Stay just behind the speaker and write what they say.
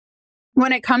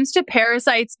When it comes to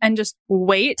parasites and just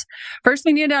weight, first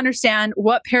we need to understand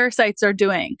what parasites are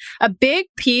doing. A big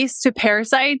piece to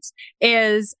parasites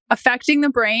is affecting the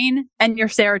brain and your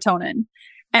serotonin.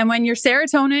 And when your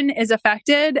serotonin is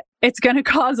affected, it's going to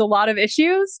cause a lot of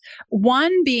issues.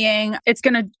 One being, it's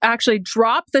going to actually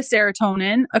drop the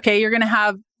serotonin. Okay, you're going to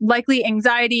have likely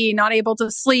anxiety, not able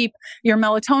to sleep. Your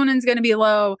melatonin's going to be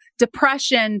low,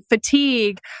 depression,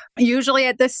 fatigue. Usually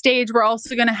at this stage, we're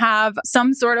also going to have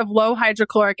some sort of low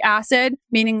hydrochloric acid,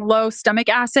 meaning low stomach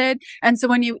acid. And so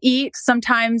when you eat,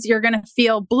 sometimes you're going to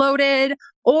feel bloated,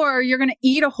 or you're going to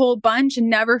eat a whole bunch and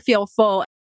never feel full.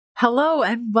 Hello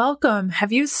and welcome.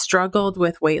 Have you struggled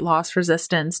with weight loss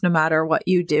resistance? No matter what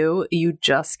you do, you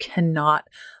just cannot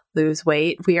lose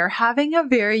weight. We are having a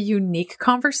very unique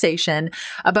conversation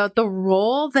about the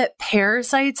role that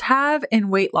parasites have in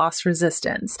weight loss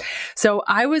resistance. So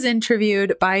I was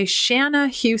interviewed by Shana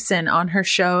Hussin on her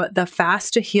show, the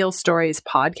Fast to Heal Stories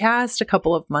podcast, a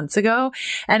couple of months ago.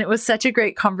 And it was such a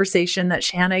great conversation that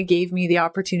Shana gave me the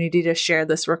opportunity to share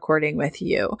this recording with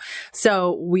you.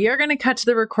 So we are going to cut to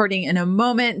the recording in a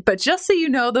moment, but just so you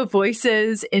know the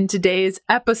voices in today's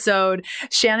episode,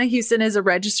 Shana Hussin is a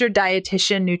registered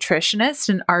dietitian, nutritionist,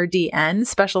 and RDN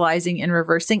specializing in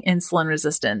reversing insulin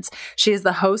resistance. She is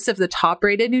the host of the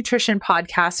top-rated nutrition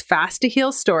podcast, Fast to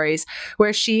Heal Stories,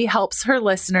 where she helps her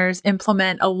listeners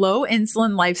implement a low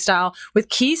insulin lifestyle with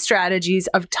key strategies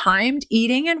of timed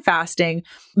eating and fasting,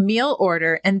 meal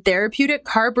order, and therapeutic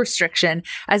carb restriction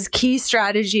as key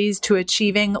strategies to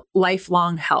achieving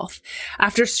lifelong health.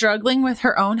 After struggling with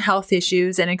her own health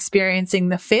issues and experiencing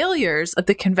the failures of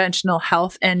the conventional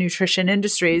health and nutrition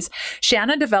industries,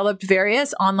 Shana developed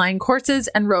various online courses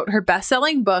and wrote her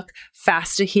best-selling book,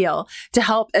 Fast to Heal, to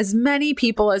help as many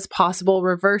people as possible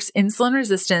reverse insulin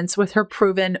resistance with her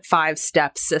proven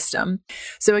 5-step system.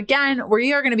 So again,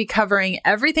 we are going to be covering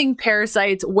everything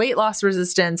parasites, weight loss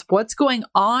resistance, what's going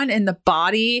on in the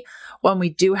body when we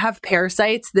do have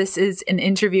parasites. This is an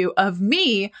interview of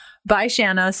me by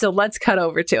Shana, so let's cut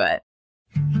over to it.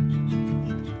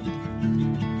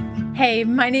 Hey,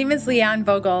 my name is Leanne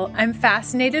Vogel. I'm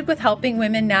fascinated with helping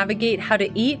women navigate how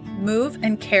to eat, move,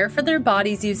 and care for their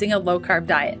bodies using a low-carb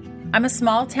diet. I'm a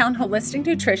small-town holistic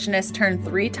nutritionist turned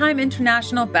 3-time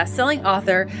international best-selling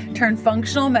author turned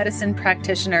functional medicine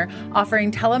practitioner,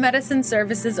 offering telemedicine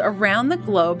services around the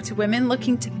globe to women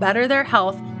looking to better their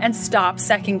health and stop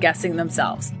second-guessing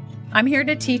themselves. I'm here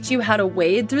to teach you how to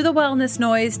wade through the wellness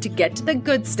noise to get to the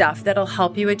good stuff that'll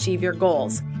help you achieve your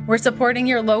goals. We're supporting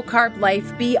your low-carb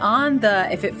life beyond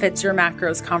the if it fits your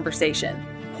macros conversation.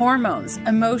 Hormones,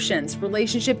 emotions,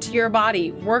 relationship to your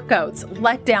body, workouts,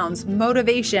 letdowns,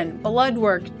 motivation, blood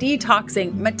work,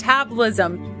 detoxing,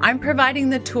 metabolism. I'm providing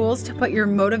the tools to put your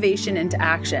motivation into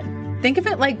action. Think of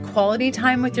it like quality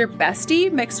time with your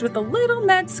bestie mixed with a little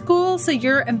med school so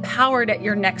you're empowered at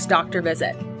your next doctor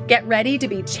visit. Get ready to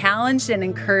be challenged and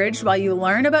encouraged while you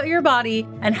learn about your body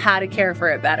and how to care for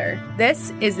it better.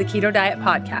 This is the Keto Diet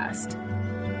Podcast.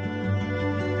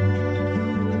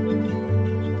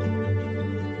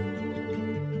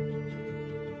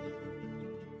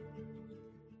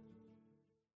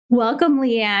 Welcome,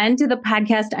 Leanne, to the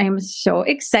podcast. I am so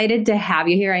excited to have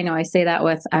you here. I know I say that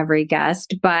with every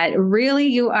guest, but really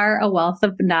you are a wealth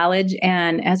of knowledge.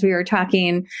 And as we were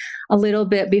talking a little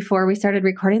bit before we started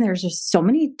recording, there's just so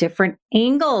many different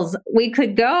angles we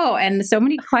could go and so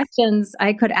many questions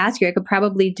I could ask you. I could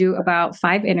probably do about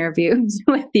 5 interviews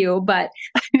with you, but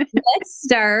let's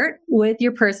start with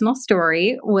your personal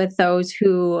story with those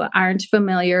who aren't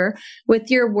familiar with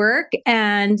your work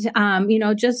and,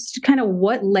 just kind of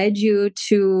what led you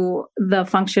to the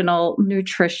functional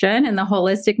nutrition and the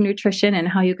holistic nutrition and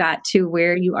how you got to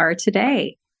where you are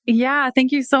today. Yeah,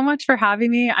 thank you so much for having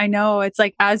me. I know it's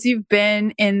like as you've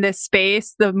been in this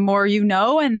space, the more you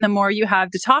know and the more you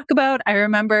have to talk about. I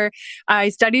remember I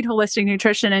studied holistic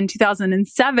nutrition in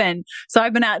 2007. So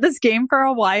I've been at this game for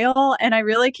a while and I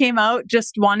really came out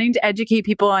just wanting to educate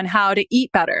people on how to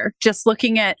eat better, just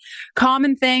looking at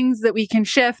common things that we can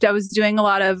shift. I was doing a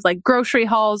lot of like grocery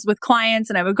hauls with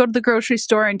clients and I would go to the grocery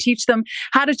store and teach them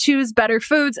how to choose better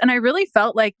foods. And I really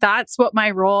felt like that's what my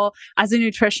role as a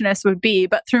nutritionist would be.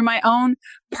 But through my own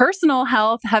personal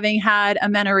health, having had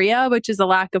amenorrhea, which is a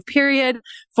lack of period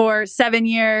for 7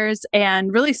 years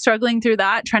and really struggling through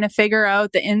that, trying to figure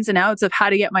out the ins and outs of how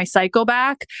to get my cycle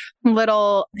back.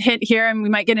 Little hint here, and we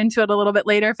might get into it a little bit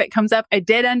later if it comes up. I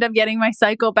did end up getting my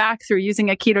cycle back through using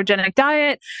a ketogenic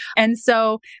diet. And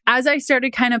so as I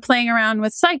started kind of playing around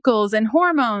with cycles and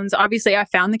hormones, obviously I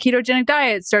found the ketogenic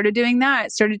diet, started doing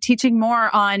that, started teaching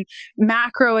more on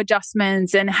macro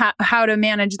adjustments and how to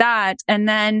manage that. And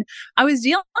then I was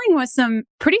dealing dealing with some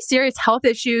pretty serious health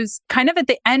issues kind of at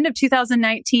the end of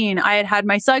 2019. I had had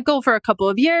my cycle for a couple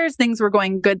of years. Things were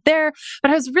going good there,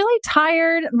 but I was really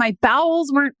tired. My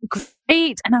bowels weren't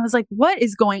great. And I was like, what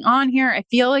is going on here? I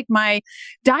feel like my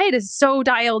diet is so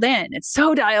dialed in. It's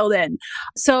so dialed in.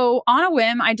 So on a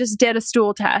whim, I just did a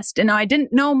stool test. And I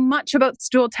didn't know much about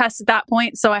stool tests at that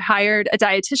point. So I hired a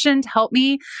dietitian to help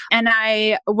me. And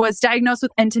I was diagnosed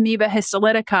with Entamoeba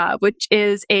histolytica, which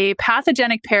is a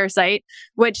pathogenic parasite,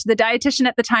 which the dietitian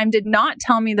at the time did not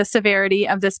tell me the severity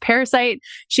of this parasite.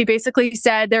 She basically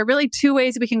said, there are really two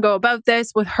ways we can go about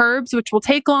this, with herbs, which will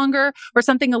take longer, or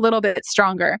something a little bit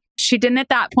stronger. She didn't at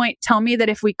that point tell me that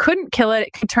if we couldn't kill it,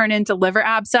 it could turn into liver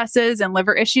abscesses and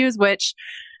liver issues, which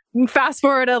fast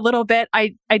forward a little bit,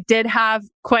 I did have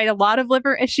quite a lot of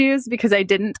liver issues because I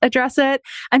didn't address it.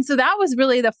 And so that was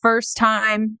really the first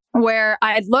time where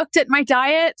I had looked at my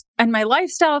diet and my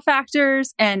lifestyle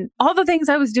factors and all the things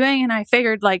I was doing. And I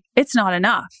figured, like, it's not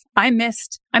enough. I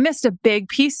missed a big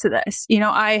piece to this. You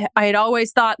know, I had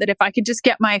always thought that if I could just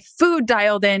get my food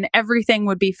dialed in, everything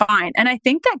would be fine. And I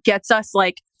think that gets us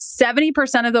like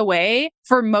 70% of the way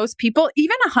for most people,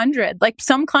 even 100. Like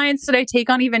some clients that I take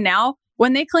on even now,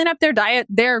 when they clean up their diet,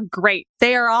 they're great.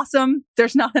 They are awesome.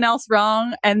 There's nothing else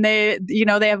wrong. And they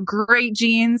have great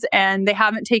genes and they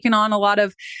haven't taken on a lot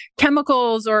of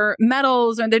chemicals or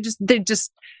metals, or they're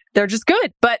just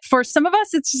good. But for some of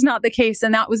us, it's just not the case.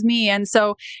 And that was me. And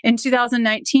so in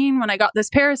 2019, when I got this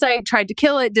parasite, tried to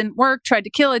kill it, didn't work, tried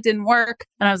to kill it, didn't work.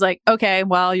 And I was like, okay,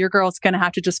 well, your girl's going to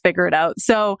have to just figure it out.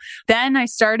 So then I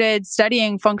started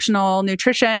studying functional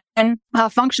nutrition,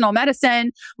 functional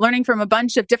medicine, learning from a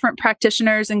bunch of different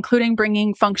practitioners, including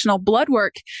bringing functional blood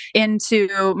work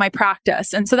into my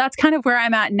practice. And so that's kind of where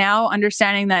I'm at now,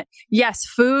 understanding that, yes,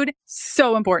 food,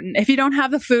 so important. If you don't have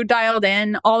the food dialed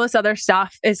in, all this other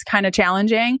stuff is kind of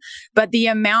challenging. But the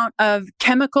amount of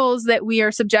chemicals that we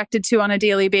are subjected to on a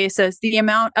daily basis, the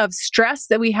amount of stress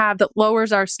that we have that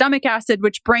lowers our stomach acid,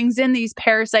 which brings in these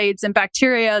parasites and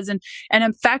bacteria and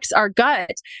affects our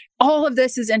gut. All of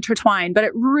this is intertwined, but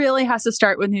it really has to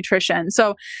start with nutrition.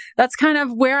 So that's kind of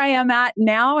where I am at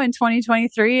now in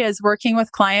 2023, is working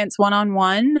with clients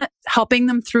one-on-one, helping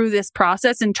them through this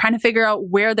process and trying to figure out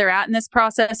where they're at in this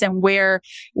process and where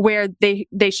they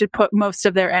should put most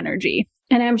of their energy.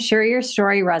 And I'm sure your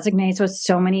story resonates with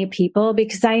so many people,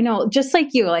 because I know, just like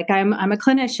you, like I'm a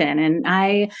clinician and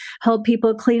I help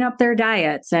people clean up their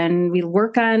diets, and we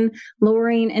work on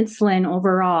lowering insulin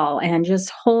overall and just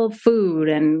whole food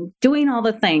and doing all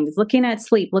the things, looking at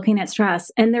sleep, looking at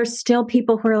stress. And there's still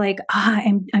people who are like,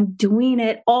 I'm doing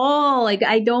it all. Like,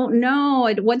 I don't know.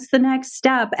 What's the next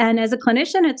step? And as a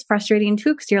clinician, it's frustrating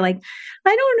too, because you're like,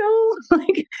 I don't know.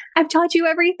 Like, I've taught you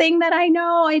everything that I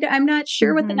know. I'm not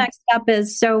sure what the next step is.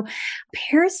 So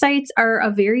parasites are a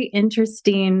very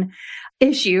interesting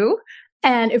issue,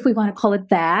 and if we want to call it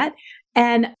that.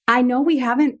 And I know we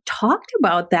haven't talked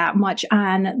about that much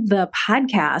on the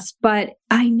podcast, but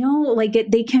I know like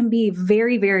they can be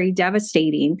very, very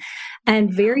devastating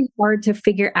and very hard to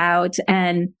figure out.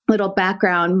 And little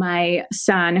background, my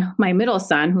middle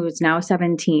son, who's now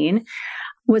 17,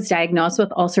 was diagnosed with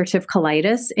ulcerative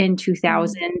colitis in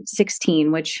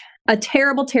 2016, which a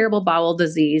terrible, terrible bowel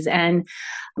disease. And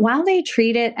while they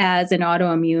treat it as an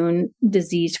autoimmune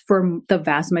disease for the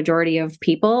vast majority of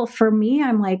people, for me,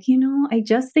 I'm like, I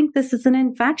just think this is an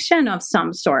infection of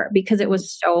some sort, because it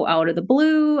was so out of the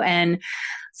blue. And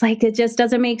it's like, it just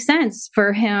doesn't make sense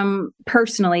for him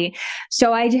personally.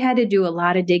 So I had to do a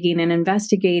lot of digging and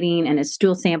investigating, and his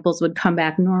stool samples would come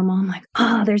back normal. I'm like,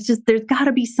 there's got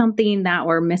to be something that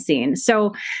we're missing.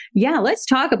 So yeah, let's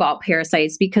talk about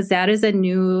parasites, because that is a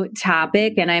new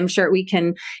topic, and I'm sure we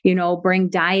can, bring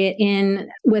diet in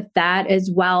with that as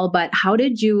well. But how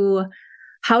did you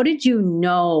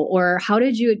know, or how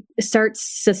did you start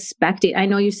suspecting? I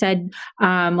know you said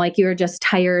like you were just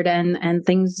tired and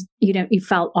things, you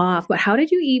felt off, but how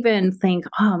did you even think,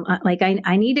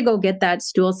 I need to go get that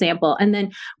stool sample? And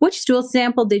then which stool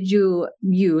sample did you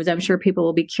use? I'm sure people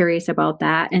will be curious about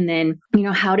that. And then,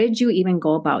 how did you even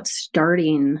go about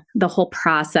starting the whole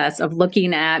process of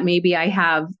looking at, maybe I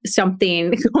have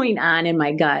something going on in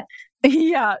my gut?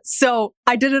 Yeah. So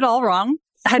I did it all wrong.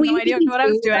 I had no idea what I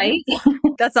was doing. Right?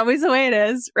 That's always the way it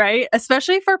is, right?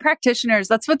 Especially for practitioners.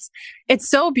 It's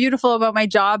so beautiful about my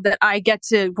job that I get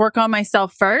to work on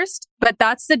myself first. But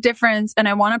that's the difference. And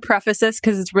I want to preface this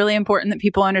because it's really important that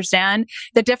people understand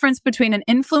the difference between an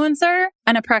influencer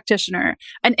and a practitioner.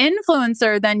 An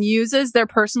influencer then uses their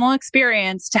personal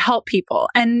experience to help people.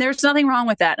 And there's nothing wrong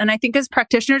with that. And I think as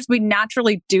practitioners, we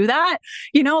naturally do that.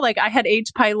 Like I had H.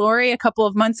 pylori a couple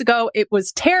of months ago. It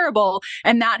was terrible.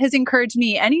 And that has encouraged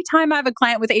me. Anytime I have a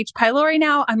client with H. pylori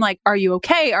now, I'm like, are you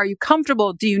okay? Are you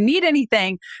comfortable? Do you need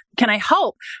anything? Can I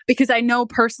help? Because I know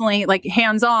personally, like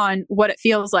hands-on, what it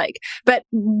feels like. But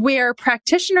where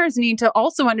practitioners need to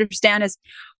also understand is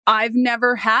I've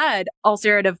never had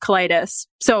ulcerative colitis.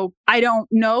 So I don't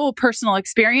know personal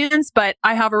experience, but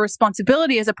I have a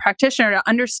responsibility as a practitioner to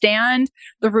understand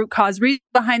the root cause reason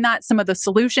behind that, some of the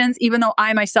solutions, even though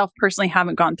I myself personally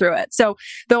haven't gone through it. So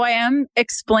though I am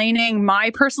explaining my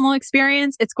personal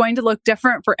experience, it's going to look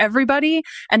different for everybody.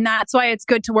 And that's why it's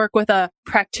good to work with a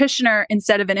practitioner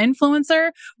instead of an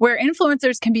influencer, where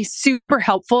influencers can be super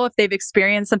helpful if they've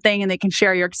experienced something and they can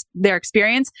share their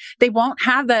experience. They won't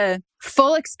have the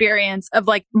full experience of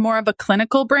like more of a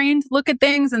clinical brain look at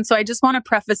things. And so I just want to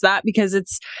preface that because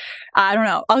I don't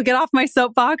know, I'll get off my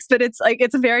soapbox, but it's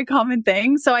a very common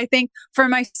thing. So I think for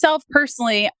myself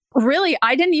personally, really,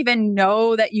 I didn't even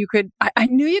know that I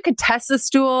knew you could test the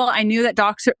stool. I knew that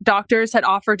doctors had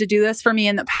offered to do this for me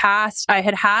in the past.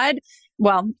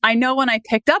 I know when I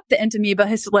picked up the Entamoeba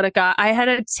histolytica, I had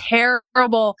a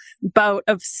terrible bout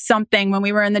of something when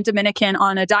we were in the Dominican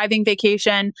on a diving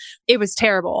vacation. It was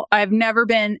terrible. I've never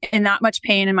been in that much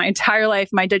pain in my entire life.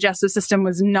 My digestive system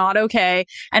was not okay.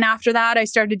 And after that, I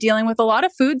started dealing with a lot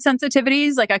of food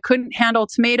sensitivities. Like I couldn't handle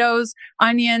tomatoes,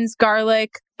 onions,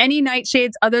 garlic, any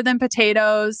nightshades other than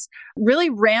potatoes,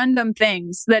 really random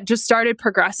things that just started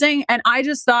progressing. And I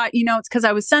just thought, it's because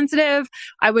I was sensitive.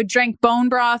 I would drink bone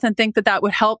broth and think that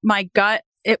would help my gut.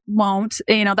 It won't.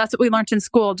 That's what we learned in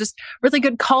school, just really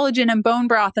good collagen and bone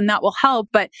broth, and that will help.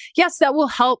 But yes, that will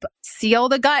help seal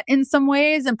the gut in some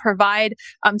ways and provide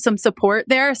some support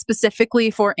there, specifically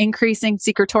for increasing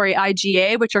secretory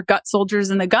IgA, which are gut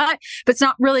soldiers in the gut. But it's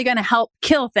not really going to help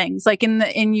kill things. Like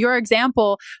in your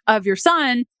example of your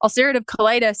son, ulcerative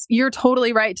colitis, you're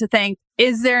totally right to think,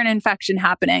 is there an infection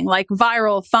happening? Like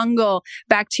viral, fungal,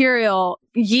 bacterial,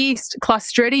 yeast,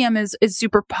 Clostridium is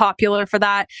super popular for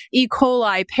that, E.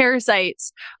 coli,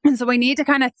 parasites. And so we need to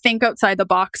kind of think outside the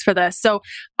box for this. So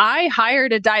I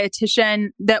hired a dietitian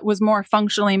that was more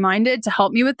functionally minded to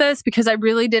help me with this because I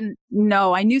really didn't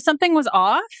know. I knew something was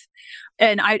off.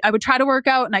 And I would try to work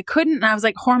out and I couldn't. And I was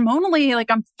like, hormonally,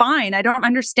 like I'm fine. I don't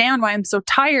understand why I'm so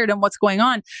tired and what's going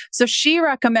on. So she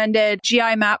recommended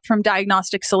GI Map from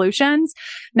Diagnostic Solutions.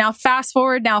 Now, fast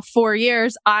forward 4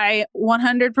 years, I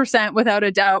 100% without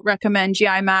a doubt recommend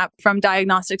GI Map from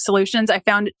Diagnostic Solutions. I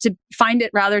find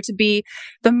it to be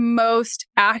the most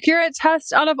accurate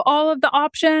test out of all of the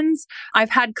options.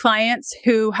 I've had clients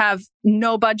who have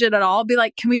no budget at all be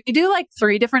like, can we do like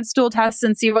 3 different stool tests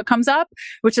and see what comes up?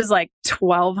 Which is like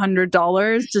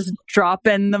 $1,200, just drop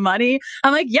in the money.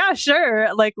 I'm like, yeah,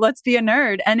 sure. Like, let's be a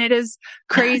nerd. And it is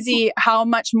crazy how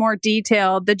much more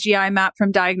detailed the GI Map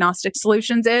from Diagnostic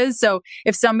Solutions is. So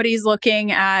if somebody's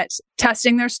looking at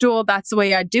testing their stool, that's the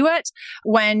way I do it.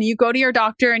 When you go to your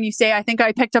doctor and you say, I think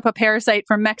I picked up a parasite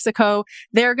from Mexico,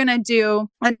 they're going to do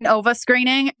an OVA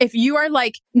screening. If you are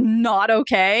like not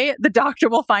okay, the doctor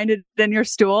will find it in your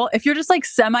stool. If you're just like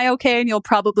semi-okay and you'll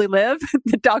probably live,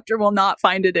 the doctor will not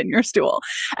find it in your stool.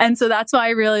 And so that's why I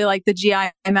really like the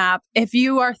GI Map. If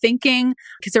you are thinking,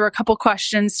 because there were a couple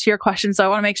questions to your question, so I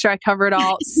want to make sure I cover it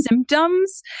all,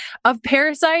 symptoms of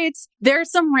parasites, there's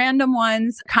some random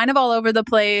ones kind of all over the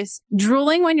place.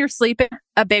 Drooling when you're sleeping,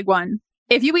 a big one.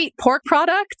 If you eat pork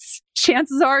products,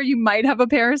 chances are you might have a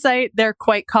parasite. They're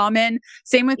quite common.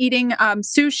 Same with eating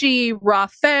sushi, raw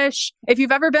fish. If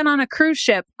you've ever been on a cruise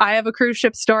ship, I have a cruise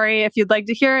ship story. If you'd like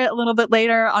to hear it a little bit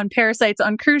later on parasites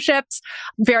on cruise ships,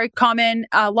 very common.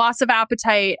 Loss of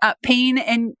appetite, pain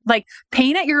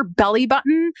at your belly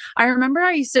button. I remember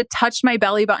I used to touch my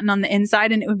belly button on the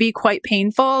inside and it would be quite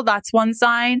painful. That's one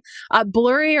sign.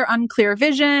 Blurry or unclear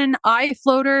vision, eye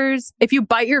floaters. If you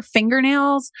bite your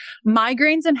fingernails,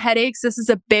 migraines and headaches. This is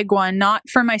a big one. Not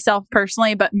for myself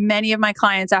personally, but many of my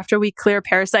clients, after we clear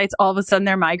parasites, all of a sudden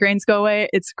their migraines go away.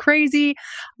 It's crazy.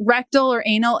 Rectal or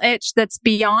anal itch that's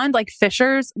beyond like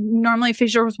fissures. Normally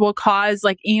fissures will cause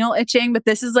like anal itching, but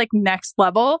this is like next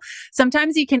level.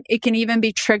 Sometimes it can even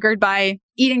be triggered by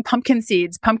eating pumpkin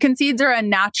seeds. Pumpkin seeds are a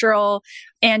natural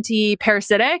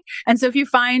anti-parasitic. And so if you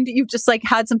find you've just like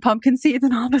had some pumpkin seeds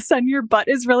and all of a sudden your butt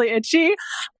is really itchy,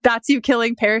 that's you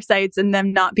killing parasites and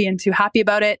them not being too happy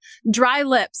about it. Dry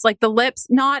lips, like the lips,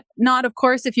 not of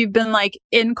course, if you've been like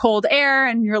in cold air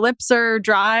and your lips are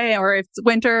dry or if it's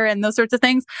winter and those sorts of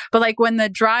things, but like when the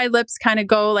dry lips kind of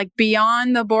go like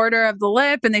beyond the border of the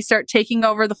lip and they start taking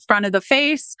over the front of the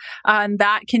face,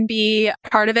 that can be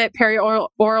part of it. Perioral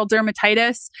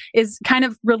dermatitis is kind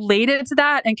of related to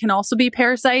that and can also be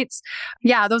parasites.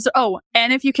 Yeah, those are, oh,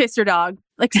 and if you kiss your dog,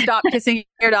 like stop kissing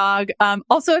your dog.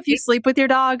 Also, if you sleep with your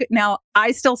dog, now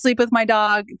I still sleep with my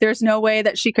dog. There's no way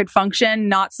that she could function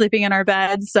not sleeping in our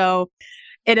bed. So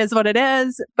it is what it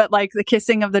is. But like the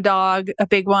kissing of the dog, a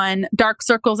big one, dark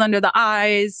circles under the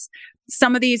eyes.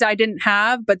 Some of these I didn't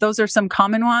have, but those are some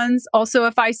common ones. Also,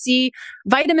 if I see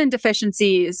vitamin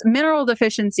deficiencies, mineral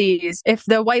deficiencies, if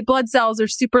the white blood cells are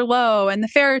super low and the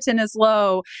ferritin is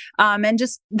low, and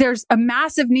just there's a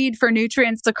massive need for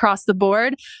nutrients across the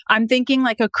board, I'm thinking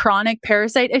like a chronic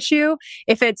parasite issue.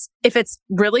 If it's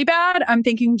really bad, I'm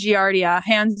thinking Giardia,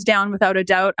 hands down, without a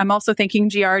doubt. I'm also thinking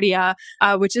Giardia,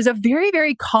 which is a very,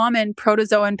 very common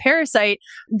protozoan parasite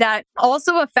that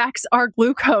also affects our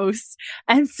glucose.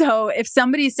 And so if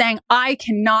somebody's saying, I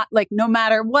cannot, like, no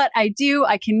matter what I do,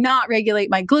 I cannot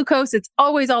regulate my glucose, it's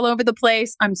always all over the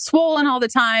place, I'm swollen all the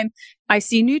time, I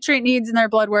see nutrient needs in their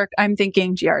blood work, I'm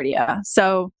thinking Giardia.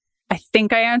 So I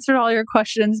think I answered all your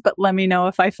questions, but let me know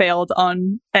if I failed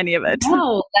on any of it.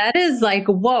 Oh, that is like,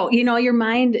 whoa, your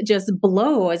mind just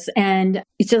blows. And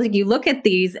it's just like you look at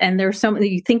these and there's so many,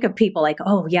 you think of people like,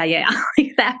 oh, yeah,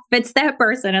 like that fits that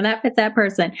person and that fits that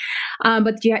person.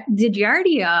 But the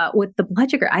Giardia with the blood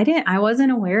sugar, I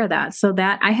wasn't aware of that. So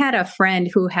that I had a friend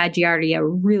who had Giardia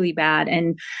really bad.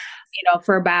 And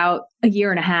for about a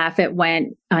year and a half, it went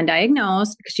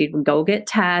undiagnosed because she would go get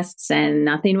tests and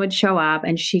nothing would show up.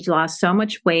 And she lost so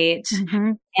much weight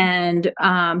and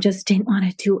just didn't want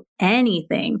to do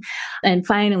anything. And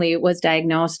finally it was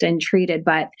diagnosed and treated.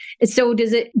 But so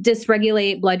does it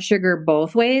dysregulate blood sugar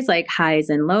both ways, like highs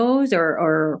and lows,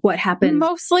 or what happens?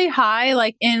 Mostly high,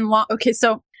 like okay,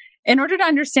 so in order to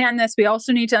understand this, we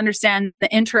also need to understand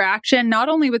the interaction, not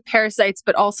only with parasites,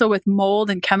 but also with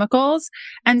mold and chemicals.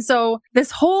 And so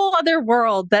this whole other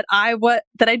world that I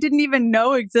didn't even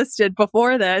know existed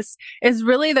before this is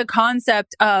really the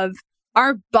concept of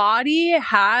our body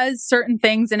has certain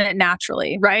things in it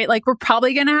naturally, right? Like we're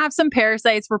probably going to have some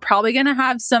parasites. We're probably going to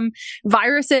have some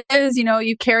viruses.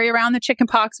 You carry around the chicken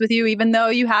pox with you, even though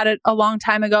you had it a long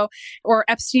time ago, or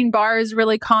Epstein-Barr is a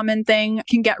really common thing,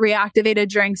 can get reactivated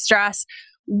during stress.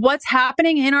 What's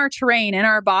happening in our terrain, in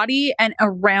our body and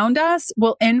around us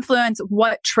will influence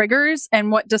what triggers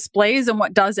and what displays and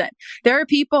what doesn't. There are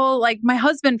people like my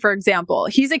husband, for example,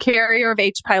 he's a carrier of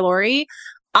H. pylori.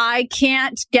 I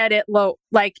can't get it low.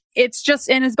 Like it's just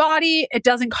in his body. It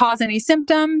doesn't cause any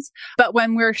symptoms. But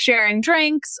when we're sharing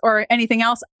drinks or anything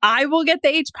else, I will get the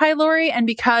H. pylori. And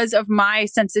because of my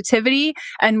sensitivity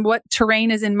and what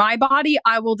terrain is in my body,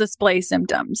 I will display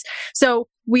symptoms. So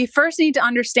we first need to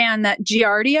understand that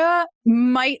Giardia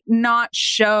might not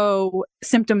show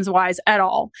symptoms wise at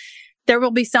all. There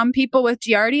will be some people with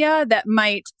Giardia that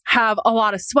might have a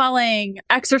lot of swelling,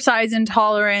 exercise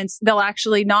intolerance. They'll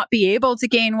actually not be able to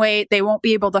gain weight. They won't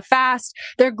be able to fast.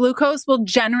 Their glucose will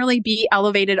generally be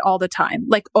elevated all the time,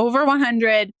 like over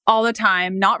 100 all the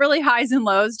time, not really highs and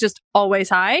lows, just always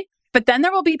high. But then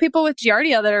there will be people with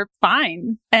Giardia that are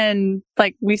fine. And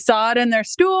like we saw it in their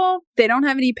stool, they don't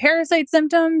have any parasite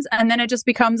symptoms. And then it just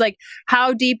becomes like,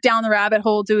 how deep down the rabbit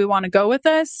hole do we want to go with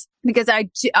this? Because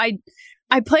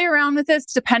I play around with this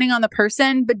depending on the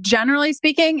person, but generally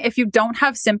speaking, if you don't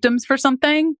have symptoms for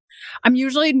something, I'm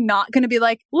usually not going to be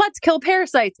like, let's kill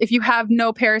parasites. If you have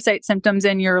no parasite symptoms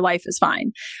and your life is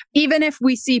fine, even if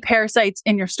we see parasites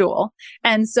in your stool.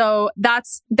 And so that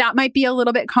might be a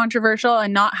little bit controversial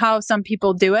and not how some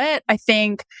people do it. I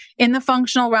think in the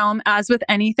functional realm, as with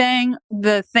anything,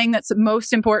 the thing that's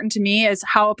most important to me is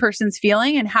how a person's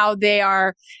feeling and how they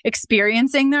are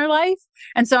experiencing their life.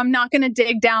 And so I'm not going to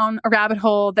dig down a rabbit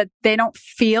hole that they don't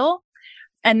feel.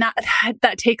 And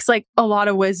that takes like a lot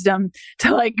of wisdom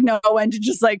to like know when to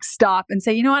just like stop and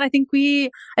say, you know what, I think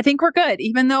we're good.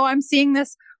 Even though I'm seeing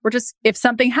this, if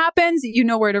something happens, you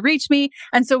know where to reach me.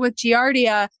 And so with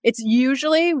Giardia, it's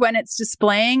usually when it's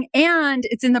displaying and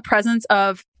it's in the presence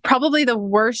of probably the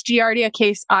worst Giardia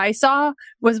case I saw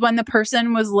was when the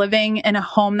person was living in a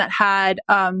home that had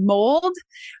mold.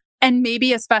 And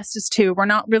maybe asbestos too. We're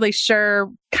not really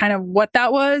sure kind of what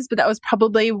that was, but that was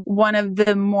probably one of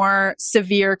the more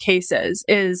severe cases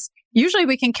is usually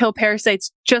we can kill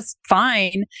parasites just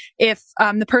fine if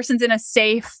the person's in a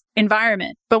safe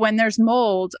environment. But when there's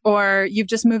mold or you've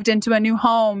just moved into a new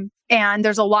home and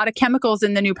there's a lot of chemicals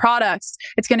in the new products,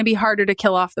 it's going to be harder to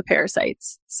kill off the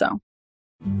parasites. So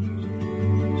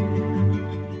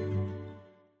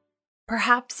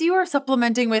perhaps you are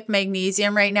supplementing with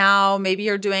magnesium right now. Maybe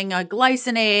you're doing a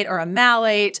glycinate or a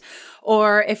malate,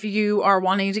 or if you are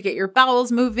wanting to get your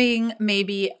bowels moving,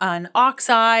 maybe an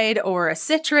oxide or a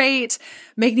citrate.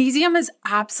 Magnesium is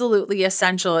absolutely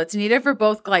essential. It's needed for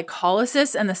both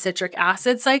glycolysis and the citric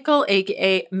acid cycle,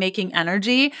 aka making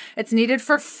energy. It's needed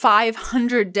for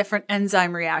 500 different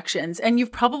enzyme reactions. And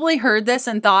you've probably heard this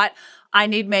and thought, I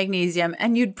need magnesium,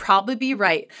 and you'd probably be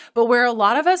right. But where a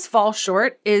lot of us fall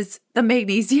short is the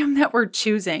magnesium that we're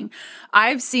choosing.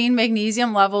 I've seen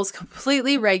magnesium levels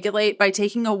completely regulate by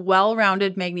taking a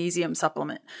well-rounded magnesium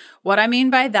supplement. What I mean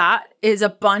by that is a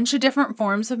bunch of different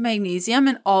forms of magnesium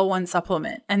in all one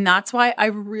supplement. And that's why I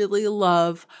really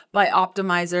love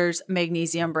Bioptimizer's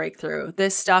Magnesium Breakthrough.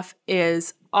 This stuff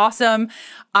is awesome.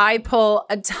 I pull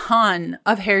a ton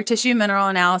of hair tissue mineral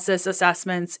analysis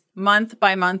assessments month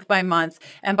by month by month.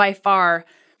 And by far,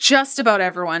 just about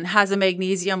everyone has a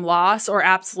magnesium loss or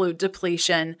absolute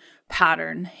depletion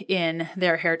pattern in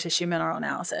their hair tissue mineral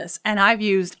analysis. And I've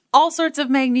used all sorts of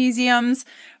magnesiums,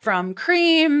 from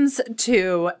creams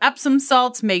to Epsom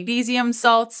salts, magnesium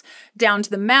salts, down to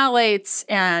the malates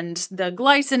and the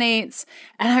glycinates.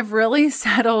 And I've really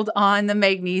settled on the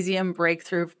Magnesium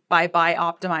Breakthrough by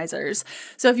Bioptimizers.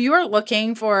 So if you are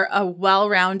looking for a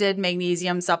well-rounded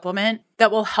magnesium supplement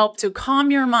that will help to calm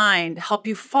your mind, help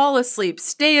you fall asleep,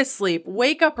 stay asleep,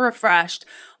 wake up refreshed,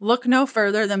 look no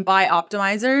further than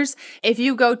Bioptimizers. If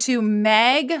you go to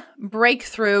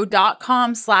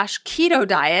magbreakthrough.com/keto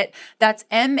diet, that's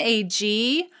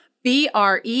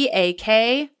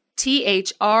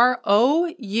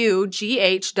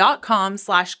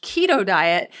magbreakthrough.com/keto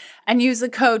diet, and use the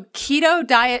code keto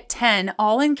diet 10,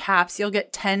 all in caps, you'll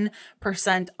get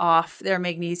 10% off their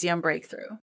Magnesium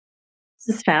Breakthrough.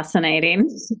 This is fascinating.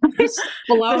 There's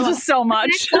just so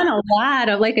much. I've done a lot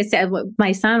of, like I said,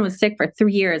 my son was sick for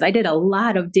 3 years. I did a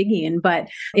lot of digging, but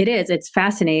it's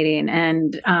fascinating.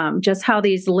 And just how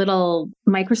these little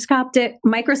microscopic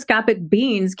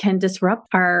beings can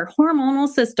disrupt our hormonal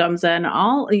systems and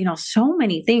all, so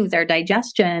many things, our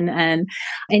digestion. And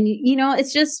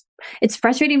it's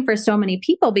frustrating for so many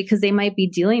people because they might be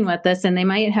dealing with this and they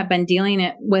might have been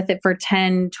dealing with it for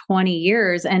 10, 20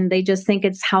 years. And they just think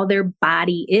it's how their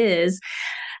body is.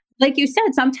 Like you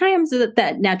said, sometimes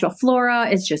that natural flora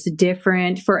is just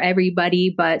different for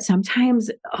everybody, but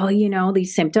sometimes,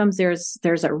 these symptoms,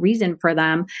 there's a reason for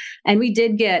them. And we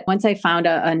did once I found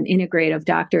an integrative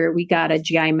doctor, we got a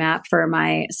GI map for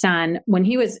my son when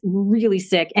he was really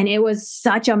sick, and it was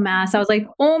such a mess. I was like,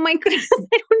 oh my goodness,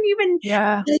 I don't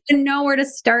even know where to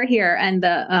start here. And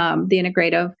the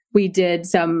integrative, we did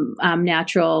some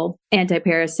natural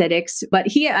antiparasitics, but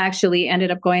he actually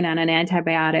ended up going on an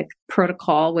antibiotic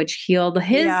protocol, which healed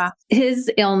his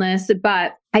illness.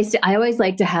 But I always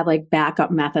like to have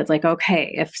backup methods. Like,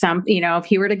 okay, if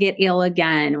he were to get ill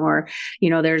again, or,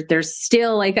 there's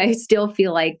still I still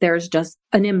feel like there's just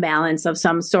an imbalance of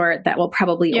some sort that will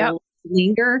probably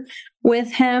linger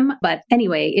with him. But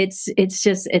anyway, it's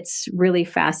really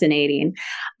fascinating.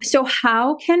 So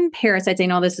how can parasites, I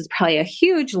know this is probably a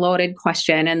huge loaded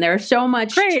question and there's so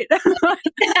much. Great.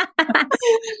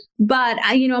 But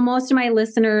most of my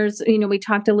listeners, we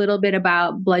talked a little bit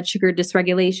about blood sugar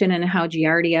dysregulation and how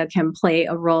Giardia can play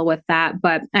a role with that.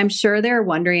 But I'm sure they're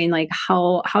wondering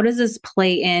how does this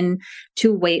play in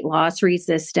to weight loss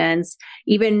resistance?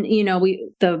 Even,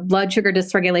 the blood sugar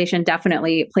dysregulation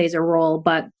definitely plays a role,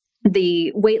 but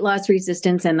the weight loss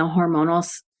resistance and the hormonal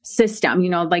system,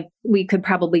 we could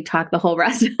probably talk the whole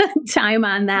rest of the time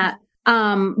on that.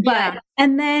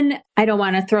 And then I don't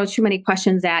want to throw too many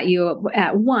questions at you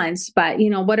at once, but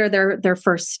what are their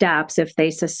first steps if they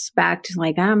suspect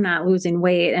I'm not losing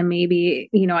weight? And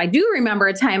maybe, I do remember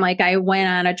a time I went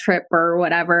on a trip or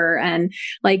whatever, and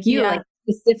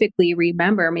specifically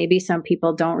remember, maybe some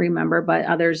people don't remember, but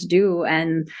others do.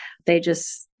 And they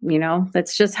just,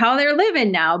 that's just how they're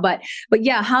living now. But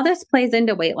how this plays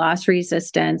into weight loss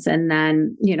resistance, and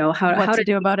then, how to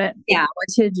do about it. Yeah. What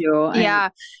to do.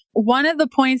 one of the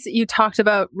points that you talked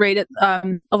about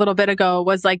a little bit ago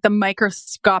was like the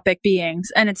microscopic beings.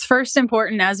 And it's first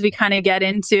important as we kind of get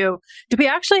into, do we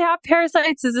actually have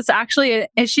parasites? Is this actually an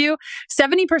issue?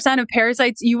 70% of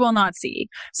parasites you will not see.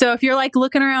 So if you're like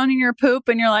looking around in your poop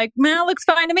and you're like, man, it looks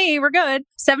fine to me, we're good.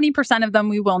 70% of them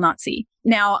we will not see.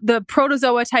 Now, the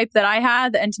protozoa type that I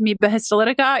had, the Entamoeba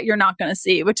histolytica, you're not going to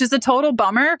see, which is a total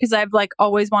bummer because I've like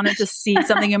always wanted to see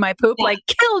something in my poop, like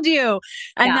killed you.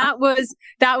 And that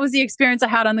was the experience I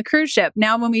had on the cruise ship.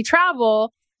 Now, when we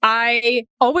travel, I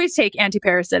always take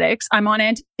antiparasitics. I'm on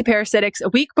antiparasitics a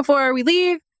week before we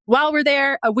leave, while we're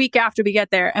there, a week after we get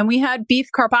there. And we had beef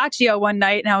carpaccio one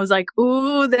night and I was like,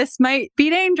 ooh, this might be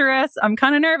dangerous. I'm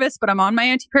kind of nervous, but I'm on my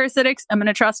antiparasitics. I'm going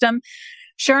to trust them.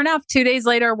 Sure enough, 2 days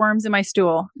later, worms in my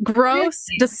stool. Gross,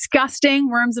 disgusting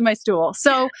worms in my stool.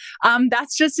 So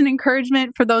that's just an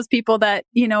encouragement for those people that,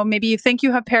 you know, maybe you think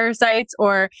you have parasites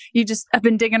or you just have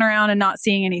been digging around and not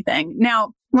seeing anything.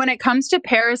 Now, when it comes to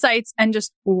parasites and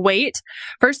just weight,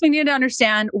 first we need to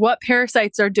understand what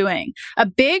parasites are doing. A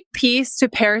big piece to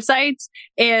parasites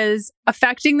is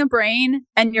affecting the brain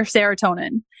and your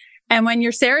serotonin. And when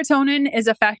your serotonin is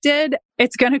affected,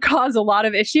 it's going to cause a lot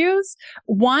of issues.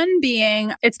 One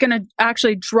being, it's going to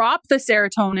actually drop the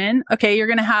serotonin. Okay, you're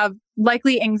going to have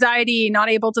likely anxiety, not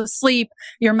able to sleep.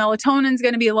 Your melatonin's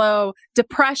going to be low,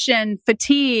 depression,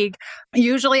 fatigue.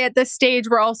 Usually at this stage,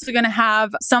 we're also going to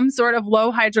have some sort of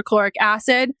low hydrochloric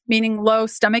acid, meaning low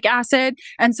stomach acid.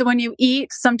 And so when you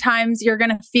eat, sometimes you're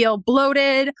going to feel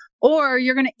bloated or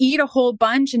you're going to eat a whole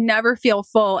bunch and never feel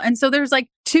full. And so there's like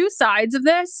two sides of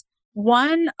this.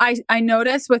 One, I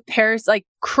notice with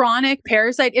chronic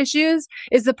parasite issues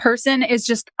is the person is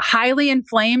just highly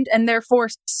inflamed and therefore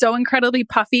so incredibly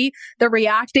puffy. They're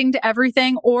reacting to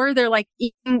everything, or they're like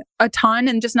eating a ton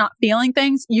and just not feeling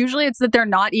things. Usually it's that they're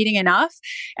not eating enough.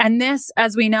 And this,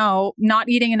 as we know, not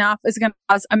eating enough is going to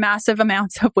cause a massive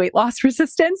amounts of weight loss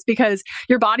resistance because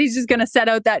your body's just going to set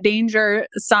out that danger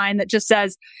sign that just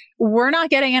says, we're not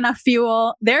getting enough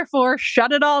fuel, therefore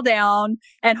shut it all down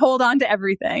and hold on to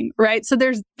everything, right? So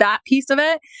there's that piece of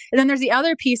it. And then there's the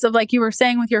other piece of, like you were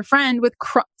saying with your friend, with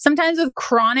sometimes with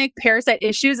chronic parasite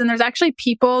issues. And there's actually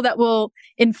people that will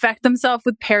infect themselves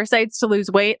with parasites to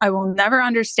lose weight. I will never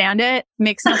understand it.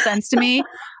 Makes no sense to me.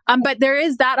 But there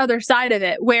is that other side of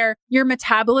it where your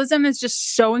metabolism is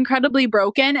just so incredibly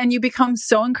broken and you become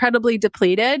so incredibly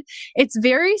depleted. It's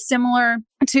very similar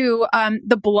to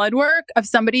the blood work of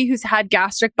somebody who's had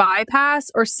gastric bypass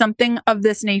or something of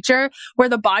this nature, where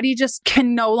the body just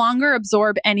can no longer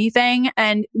absorb anything.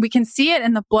 And we can see it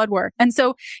in the blood work. And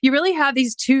so you really have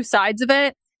these two sides of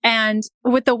it. And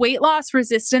with the weight loss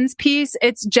resistance piece,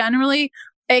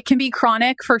 it can be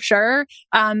chronic for sure,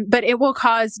 but it will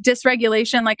cause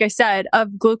dysregulation, like I said,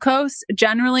 of glucose.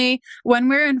 Generally, when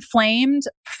we're inflamed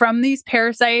from these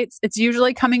parasites, it's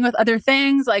usually coming with other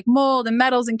things like mold and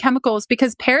metals and chemicals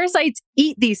because parasites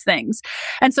eat these things.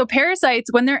 And so parasites,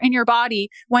 when they're in your body,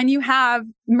 when you have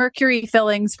mercury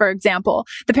fillings, for example,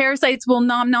 the parasites will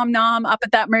nom up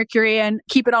at that mercury and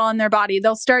keep it all in their body.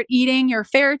 They'll start eating your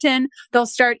ferritin. They'll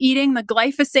start eating the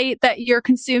glyphosate that you're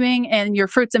consuming in your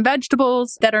fruits and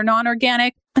vegetables that are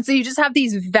non-organic. And so you just have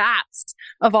these vats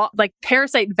of all, like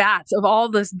parasite vats of all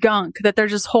this gunk that they're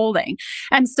just holding.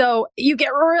 And so you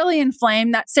get really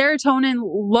inflamed. That serotonin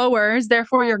lowers,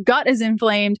 therefore your gut is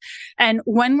inflamed. And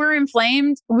when we're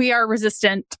inflamed, we are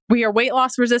resistant. We are weight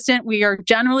loss resistant. We are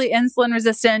generally insulin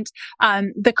resistant.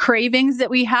 The cravings that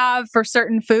we have for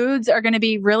certain foods are going to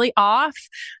be really off.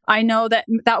 I know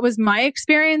that was my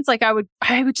experience. Like I would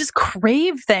just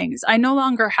crave things. I no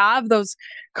longer have those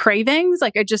cravings.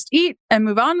 Like I just eat and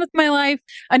move on with my life.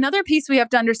 Another piece we have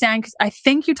to understand, because I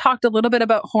think you talked a little bit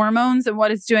about hormones and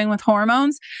what it's doing with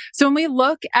hormones. So when we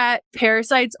look at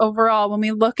parasites overall, when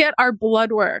we look at our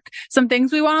blood work, some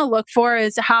things we want to look for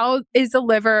is how is the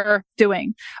liver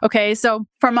doing? Okay. So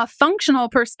from a functional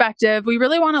perspective, we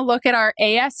really want to look at our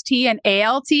AST and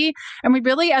ALT. And we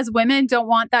really, as women, don't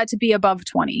want that to be above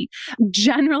 20.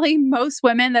 Generally, most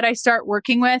women that I start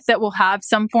working with that will have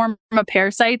some form of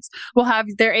parasites will have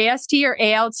their AST or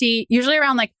ALT usually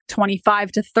around like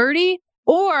 25 to 30,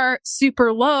 or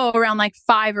super low around like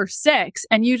 5 or 6.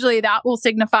 And usually that will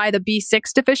signify the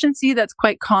B6 deficiency that's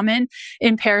quite common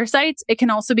in parasites. It can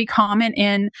also be common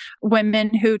in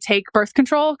women who take birth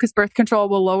control because birth control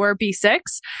will lower B6.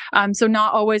 So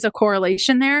not always a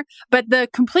correlation there. But the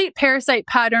complete parasite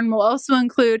pattern will also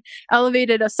include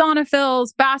elevated eosinophils,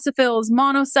 basophils,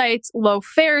 monocytes, low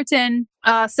ferritin,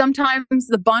 Sometimes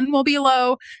the BUN will be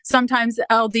low. Sometimes the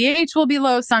LDH will be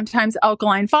low. Sometimes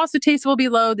alkaline phosphatase will be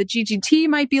low. The GGT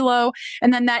might be low.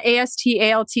 And then that AST,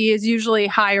 ALT is usually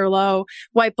high or low.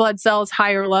 White blood cells,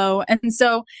 high or low. And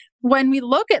so when we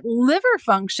look at liver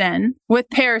function with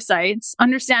parasites,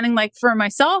 understanding like for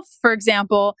myself, for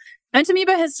example,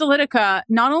 Entamoeba histolytica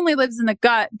not only lives in the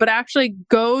gut, but actually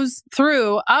goes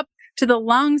through up to the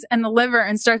lungs and the liver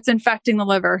and starts infecting the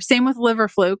liver. Same with liver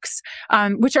flukes,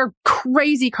 which are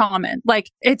crazy common.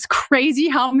 Like it's crazy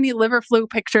how many liver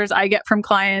fluke pictures I get from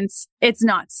clients. It's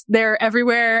nuts. They're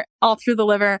everywhere, all through the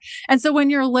liver. And so when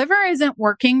your liver isn't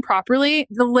working properly,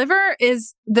 the liver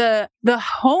is the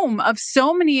home of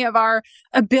so many of our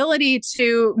ability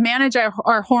to manage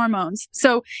our hormones.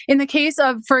 So in the case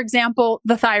of, for example,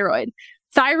 the thyroid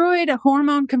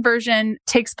hormone conversion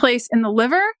takes place in the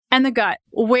liver and the gut.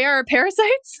 Where are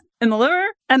parasites? In the liver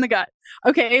and the gut.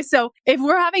 Okay, so if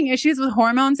we're having issues with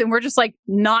hormones and we're just like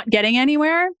not getting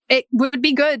anywhere, it would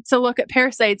be good to look at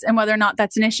parasites and whether or not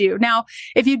that's an issue. Now,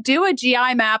 if you do a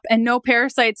GI map and no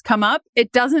parasites come up,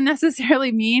 it doesn't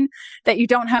necessarily mean that you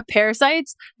don't have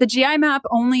parasites. The GI map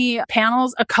only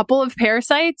panels a couple of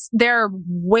parasites. They're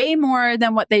way more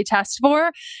than what they test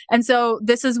for. And so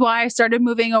this is why I started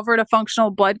moving over to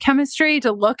functional blood chemistry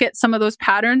to look at some of those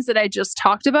patterns that I just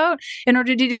talked about in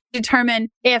order to determine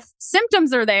if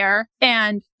symptoms are there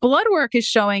and blood work is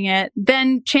showing it,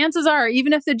 then chances are,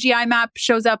 even if the GI map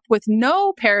shows up with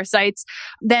no parasites,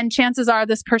 then chances are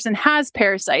this person has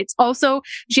parasites. Also,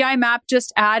 GI map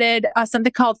just added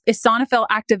something called eosinophil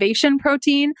activation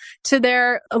protein to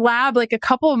their lab like a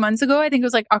couple of months ago. I think it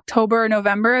was like October or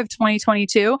November of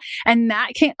 2022. And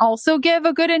that can also give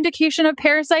a good indication of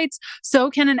parasites.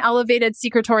 So can an elevated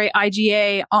secretory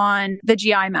IgA on the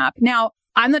GI map. Now,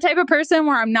 I'm the type of person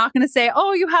where I'm not going to say,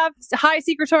 oh, you have high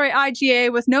secretory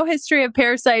IgA with no history of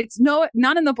parasites,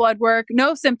 none in the blood work,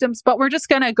 no symptoms, but we're just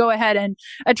going to go ahead and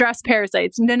address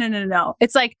parasites. No.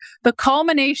 It's like the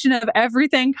culmination of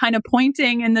everything kind of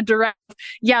pointing in the direction,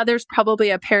 yeah, there's probably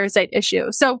a parasite issue.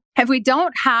 So if we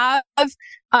don't have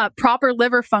proper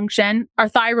liver function, our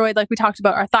thyroid, like we talked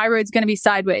about, our thyroid's going to be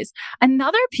sideways.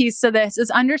 Another piece to this is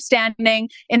understanding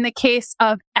in the case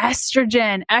of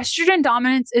estrogen. Estrogen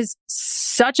dominance is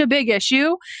such a big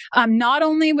issue, not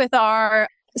only with our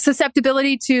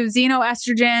susceptibility to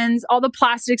xenoestrogens, all the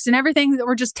plastics and everything that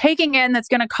we're just taking in that's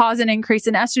going to cause an increase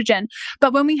in estrogen.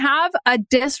 But when we have a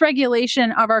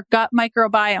dysregulation of our gut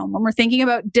microbiome, when we're thinking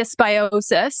about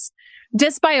dysbiosis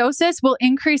will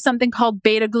increase something called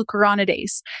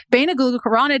beta-glucuronidase.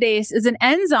 Beta-glucuronidase is an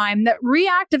enzyme that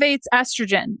reactivates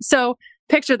estrogen. So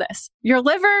picture this. Your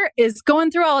liver is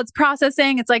going through all its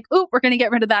processing. It's like, oh, we're going to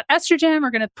get rid of that estrogen.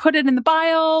 We're going to put it in the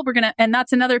bile. And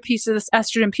that's another piece of this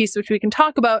estrogen piece, which we can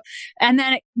talk about. And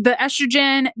then the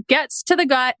estrogen gets to the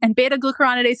gut and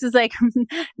beta-glucuronidase is like,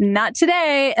 not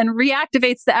today, and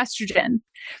reactivates the estrogen.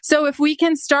 So if we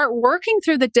can start working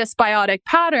through the dysbiotic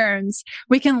patterns,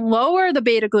 we can lower the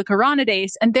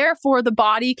beta-glucuronidase and therefore the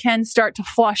body can start to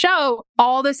flush out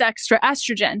all this extra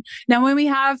estrogen. Now, when we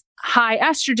have high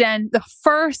estrogen, the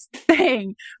first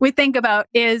thing we think about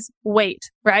is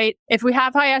weight, right? If we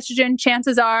have high estrogen,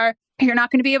 chances are you're not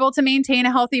going to be able to maintain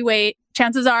a healthy weight.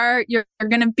 Chances are you're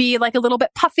going to be like a little bit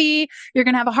puffy. You're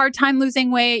going to have a hard time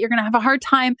losing weight. You're going to have a hard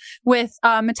time with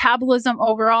metabolism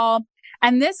overall.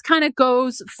 And this kind of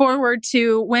goes forward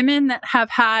to women that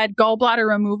have had gallbladder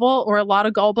removal or a lot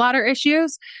of gallbladder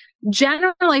issues.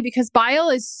 Generally, because bile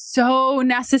is so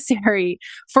necessary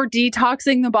for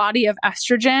detoxing the body of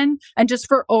estrogen and just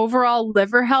for overall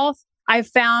liver health, I've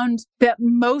found that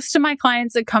most of my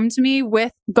clients that come to me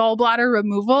with gallbladder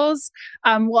removals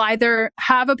will either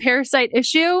have a parasite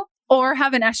issue or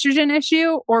have an estrogen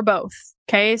issue or both.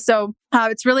 Okay, so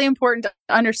it's really important to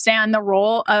understand the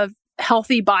role of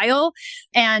healthy bile.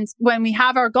 And when we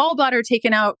have our gallbladder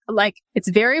taken out, like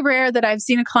it's very rare that I've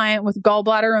seen a client with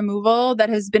gallbladder removal that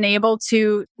has been able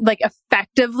to like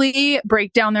effectively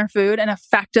break down their food and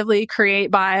effectively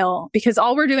create bile, because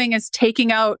all we're doing is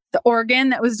taking out the organ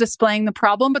that was displaying the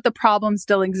problem, but the problem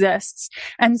still exists.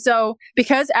 And so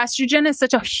because estrogen is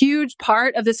such a huge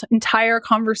part of this entire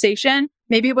conversation,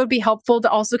 maybe it would be helpful to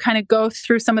also kind of go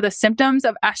through some of the symptoms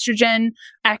of estrogen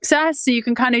excess so you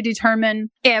can kind of determine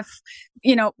if,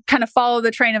 kind of follow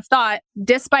the train of thought,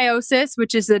 dysbiosis,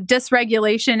 which is a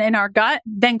dysregulation in our gut,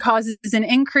 then causes an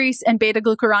increase in beta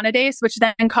glucuronidase, which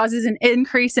then causes an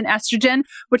increase in estrogen,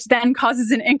 which then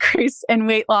causes an increase in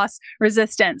weight loss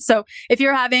resistance. So if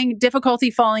you're having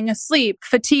difficulty falling asleep,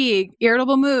 fatigue,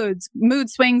 irritable moods, mood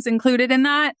swings included in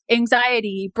that,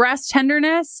 anxiety, breast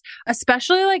tenderness,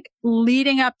 especially like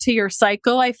leading up to your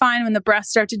cycle, I find when the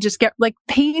breasts start to just get like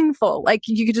painful, like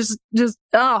you could just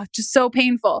so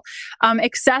painful.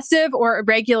 Excessive or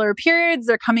irregular periods,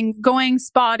 they're going,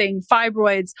 spotting,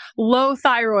 fibroids, low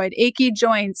thyroid, achy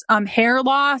joints, hair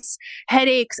loss,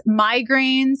 headaches,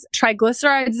 migraines,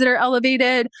 triglycerides that are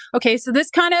elevated. Okay, so this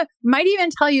kind of might even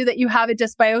tell you that you have a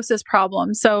dysbiosis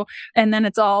problem. So, and then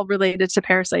it's all related to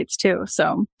parasites too.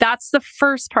 So that's the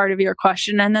first part of your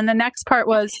question. And then the next part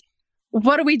was,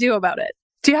 what do we do about it?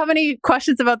 Do you have any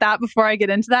questions about that before I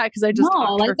get into that? Because I just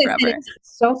talked for forever. It's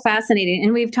so fascinating.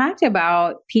 And we've talked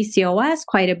about PCOS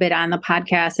quite a bit on the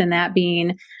podcast, and that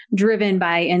being driven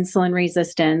by insulin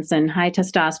resistance and high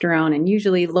testosterone and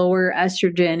usually lower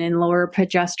estrogen and lower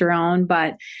progesterone.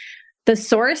 But the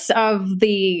source of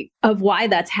why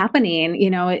that's happening,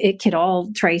 it could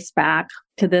all trace back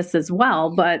to this as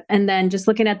well. And then just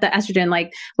looking at the estrogen,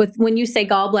 like when you say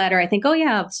gallbladder, I think, oh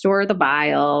yeah, store the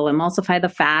bile, emulsify the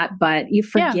fat, but you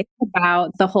forget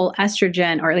about the whole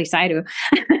estrogen, or at least I do,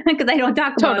 because I don't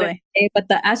talk about it today, but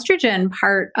the estrogen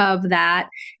part of that.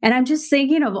 And I'm just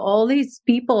thinking of all these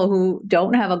people who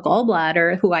don't have a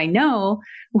gallbladder, who I know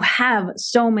who have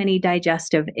so many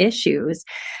digestive issues.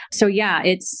 So yeah,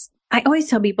 I always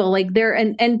tell people like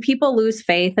and people lose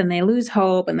faith and they lose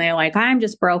hope and they're like, I'm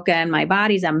just broken. My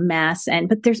body's a mess.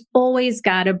 But there's always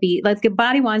gotta be, like, the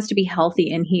body wants to be healthy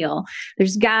and heal.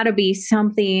 There's gotta be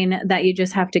something that you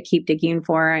just have to keep digging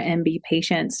for and be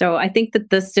patient. So I think that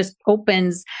this just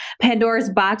opens Pandora's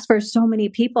box for so many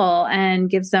people and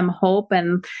gives them hope.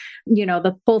 And,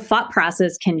 the whole thought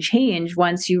process can change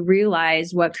once you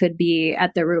realize what could be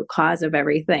at the root cause of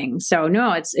everything. So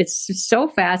no, it's so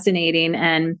fascinating.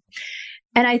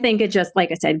 And I think it just,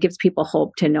 like I said, gives people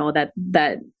hope to know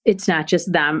that it's not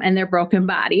just them and their broken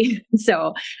body.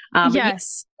 So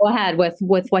yes, go ahead with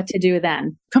what to do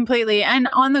then. Completely. And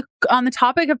on the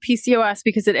topic of PCOS,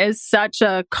 because it is such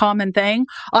a common thing,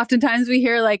 oftentimes we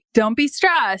hear like, don't be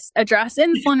stressed, address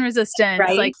insulin resistance,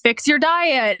 right? Like fix your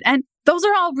diet. And those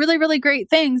are all really, really great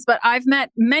things. But I've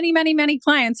met many, many, many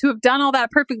clients who have done all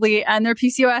that perfectly and their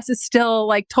PCOS is still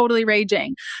like totally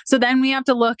raging. So then we have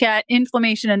to look at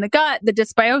inflammation in the gut, the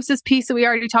dysbiosis piece that we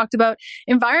already talked about.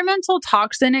 Environmental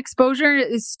toxin exposure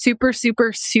is super,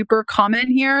 super, super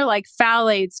common here, like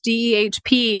phthalates,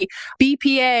 DEHP,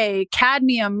 BPA,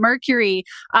 cadmium, mercury.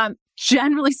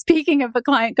 Generally speaking, if a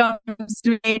client comes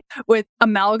to me with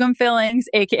amalgam fillings,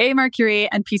 aka mercury,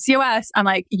 and PCOS, I'm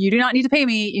like, you do not need to pay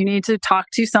me. You need to talk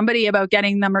to somebody about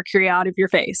getting the mercury out of your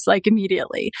face, like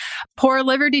immediately. Poor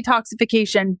liver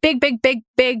detoxification,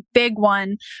 big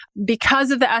one,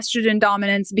 because of the estrogen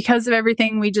dominance, because of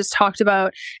everything we just talked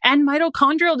about. And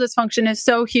mitochondrial dysfunction is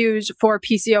so huge for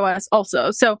PCOS also.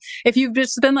 So if you've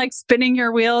just been like spinning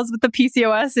your wheels with the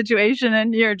PCOS situation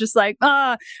and you're just like,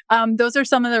 those are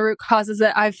some of the root causes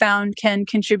that I've found can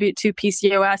contribute to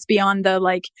PCOS beyond the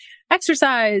like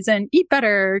exercise and eat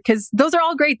better, because those are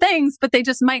all great things, but they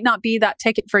just might not be that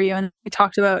ticket for you. And we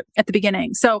talked about at the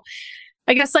beginning. So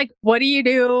I guess like, what do you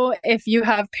do if you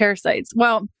have parasites?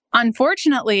 Well,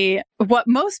 unfortunately, what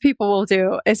most people will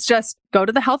do is just go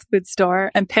to the health food store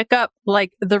and pick up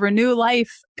like the Renew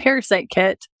Life parasite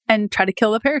kit and try to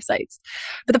kill the parasites.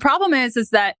 But the problem is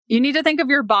that you need to think of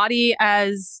your body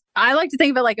as, I like to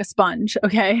think of it like a sponge.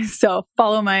 Okay. So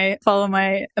follow my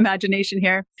imagination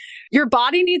here. Your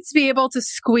body needs to be able to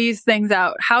squeeze things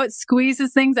out. How it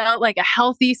squeezes things out like a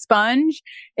healthy sponge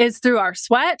is through our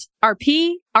sweat, our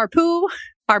pee, our poo,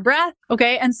 our breath.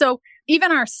 Okay. And so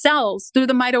even our cells through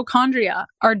the mitochondria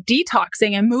are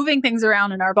detoxing and moving things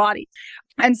around in our body.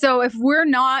 And so if we're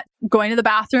not going to the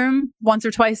bathroom once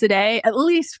or twice a day, at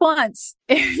least once,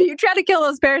 if you try to kill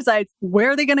those parasites,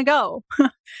 where are they going to go?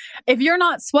 If you're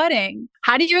not sweating,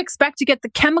 how do you expect to get the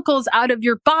chemicals out of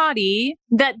your body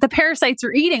that the parasites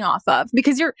are eating off of?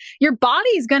 Because your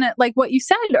body's going to, like what you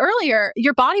said earlier,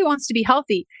 your body wants to be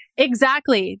healthy.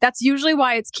 Exactly. That's usually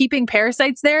why it's keeping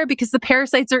parasites there, because the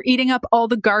parasites are eating up all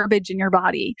the garbage in your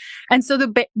body. And so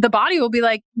the body will be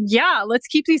like, yeah, let's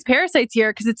keep these parasites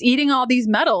here because it's eating all these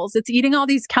metals. It's eating all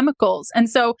these chemicals. And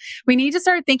so we need to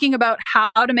start thinking about how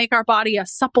to make our body a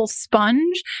supple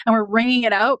sponge, and we're wringing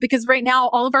it out, because right now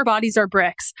all of our bodies are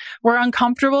bricks. We're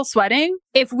uncomfortable sweating.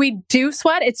 if we do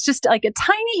sweat, it's just like a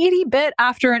tiny itty bit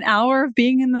after an hour of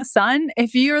being in the sun.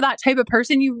 If you're that type of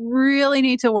person, you really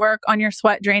need to work on your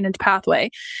sweat drainage pathway.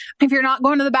 If you're not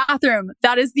going to the bathroom,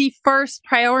 that is the first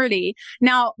priority.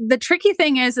 Now, the tricky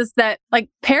thing is that like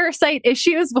parasite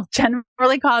issues will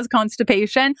generally cause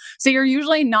constipation. So you're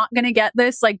usually not going to get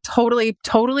this like totally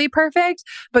perfect,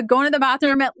 but going to the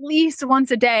bathroom at least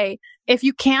once a day. If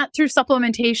you can't through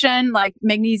supplementation, like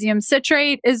magnesium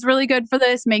citrate is really good for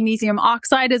this. Magnesium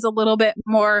oxide is a little bit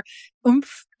more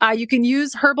oomph. You can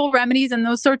use herbal remedies and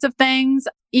those sorts of things.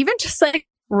 Even just like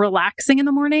relaxing in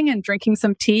the morning and drinking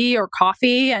some tea or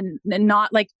coffee and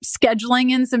not like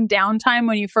scheduling in some downtime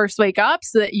when you first wake up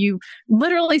so that you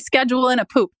literally schedule in a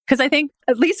poop. Because I think,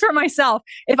 at least for myself,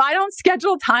 if I don't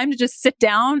schedule time to just sit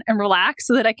down and relax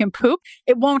so that I can poop,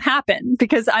 it won't happen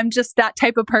because I'm just that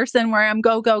type of person where I'm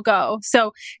go, go, go.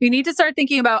 So you need to start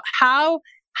thinking about how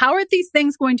are these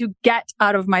things going to get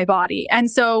out of my body?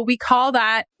 And so we call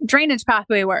that drainage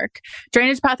pathway work.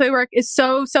 Drainage pathway work is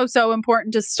so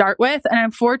important to start with. And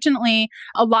unfortunately,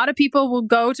 a lot of people will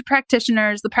go to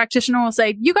practitioners. The practitioner will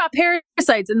say, you got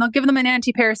parasites, and they'll give them an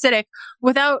antiparasitic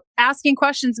without asking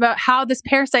questions about how this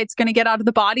parasite's going to get out of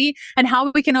the body and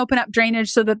how we can open up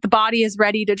drainage so that the body is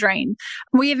ready to drain.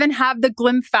 We even have the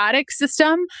glymphatic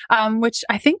system, which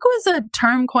I think was a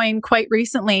term coined quite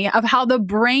recently of how the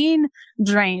brain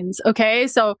drains. Okay.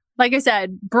 So like I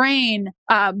said, brain,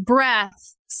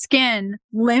 breath, skin,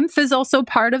 lymph is also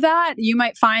part of that. You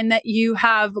might find that you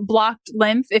have blocked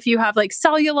lymph if you have like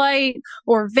cellulite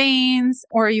or veins,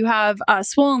 or you have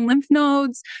swollen lymph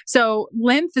nodes. So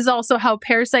lymph is also how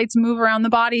parasites move around the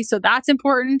body. So that's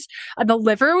important. The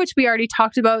liver, which we already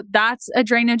talked about, that's a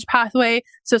drainage pathway.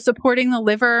 So supporting the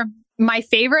liver. My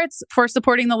favorites for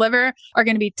supporting the liver are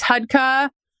going to be TUDCA,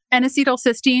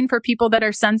 N-acetylcysteine for people that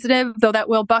are sensitive, though that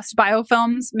will bust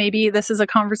biofilms. Maybe this is a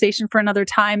conversation for another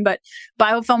time, but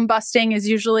biofilm busting is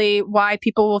usually why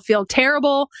people will feel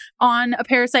terrible on a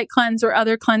parasite cleanse or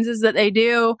other cleanses that they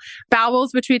do.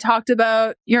 Bowels, which we talked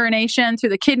about, urination through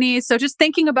the kidneys. So just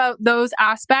thinking about those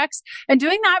aspects and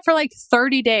doing that for like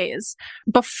 30 days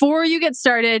before you get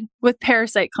started with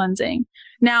parasite cleansing.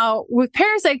 Now, with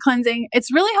parasite cleansing,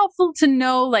 it's really helpful to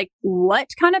know like what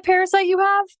kind of parasite you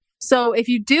have. So if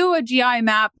you do a GI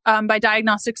map by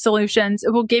Diagnostic Solutions,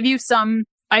 it will give you some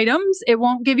items. It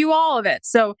won't give you all of it.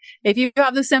 So if you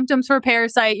have the symptoms for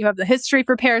parasite, you have the history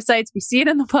for parasites, we see it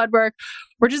in the blood work,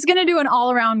 we're just going to do an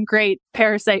all-around great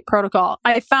parasite protocol.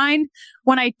 I find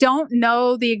when I don't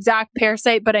know the exact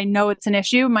parasite, but I know it's an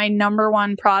issue, my number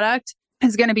one product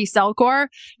is going to be Cellcore.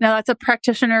 Now that's a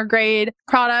practitioner grade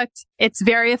product. It's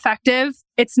very effective.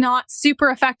 It's not super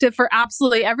effective for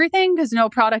absolutely everything because no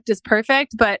product is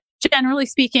perfect, but generally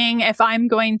speaking, if I'm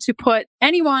going to put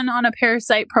anyone on a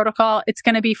parasite protocol, it's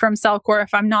going to be from Cellcore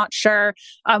if I'm not sure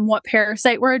what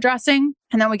parasite we're addressing.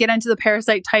 And then we get into the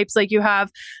parasite types, like you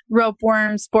have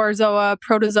ropeworm, sporozoa,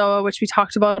 protozoa, which we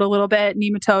talked about a little bit,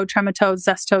 nematode, trematode,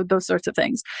 zestode, those sorts of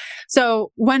things.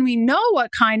 So when we know what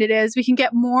kind it is, we can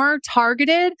get more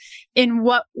targeted in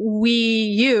what we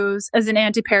use as an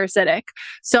antiparasitic.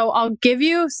 So I'll give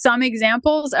you some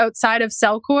examples outside of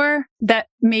Cellcore that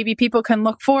maybe people can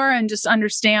look for and just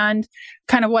understand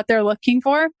kind of what they're looking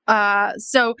for.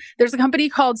 So there's a company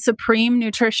called Supreme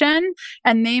Nutrition,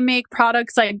 and they make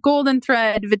products like Golden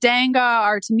Thread, Vidanga,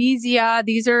 Artemisia.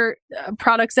 These are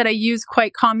products that I use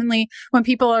quite commonly when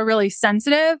people are really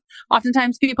sensitive.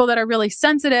 Oftentimes people that are really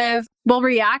sensitive will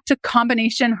react to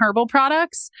combination herbal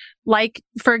products, like,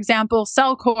 for example,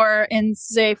 Cellcore, and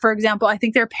say, for example, I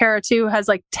think their Para 2 has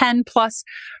like 10 plus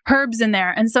herbs in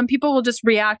there. And some people will just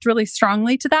react really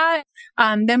strongly to that.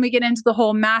 Then we get into the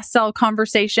whole mast cell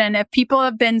conversation. If people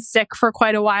have been sick for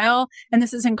quite a while, and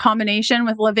this is in combination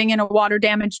with living in a water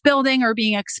damaged building or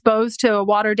being exposed to a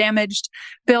water damaged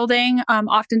building,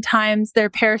 oftentimes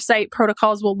their parasite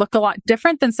protocols will look a lot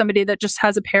different than somebody that just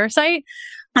has a parasite.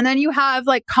 And then you have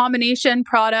like combination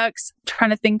products. I'm trying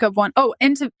to think of one. Oh,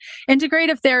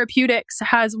 Integrative Therapeutics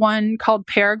has one called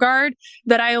Paragard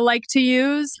that I like to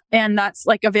use, and that's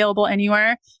like available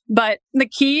anywhere. But the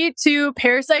key to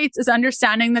parasites is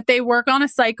understanding that they work on a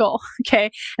cycle. Okay.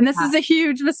 And this is a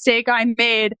huge mistake I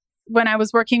made when I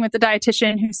was working with the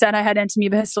dietitian who said I had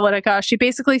Entamoeba histolytica. She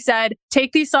basically said,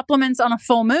 take these supplements on a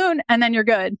full moon and then you're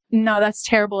good. No, that's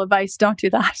terrible advice. Don't do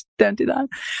that. Don't do that.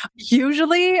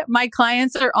 Usually my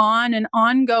clients are on an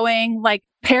ongoing like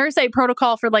parasite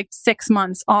protocol for like 6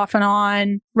 months off and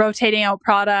on, rotating out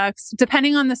products.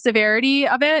 Depending on the severity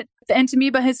of it, The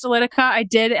Entamoeba histolytica, I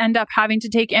did end up having to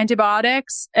take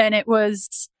antibiotics, and it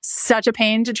was such a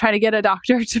pain to try to get a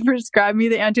doctor to prescribe me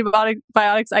the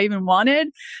antibiotics I even wanted,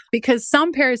 because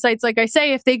some parasites, like I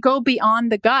say, if they go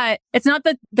beyond the gut, it's not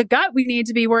the gut we need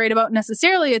to be worried about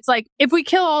necessarily. It's like, if we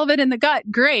kill all of it in the gut,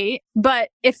 great. But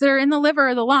if they're in the liver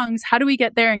or the lungs, how do we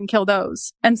get there and kill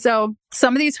those? And so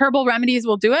some of these herbal remedies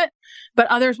will do it, but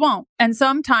others won't. And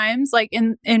sometimes, like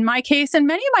in my case and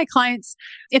many of my clients,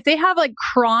 if they have like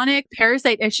chronic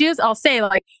parasite issues, I'll say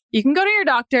like, you can go to your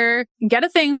doctor and get a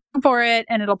thing for it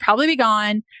and it'll probably be gone.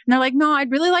 And they're like, no, I'd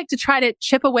really like to try to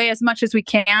chip away as much as we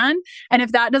can. And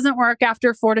if that doesn't work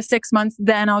after 4 to 6 months,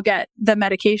 then I'll get the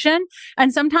medication.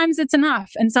 And sometimes it's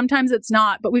enough and sometimes it's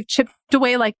not, but we've chipped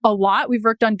away like a lot. We've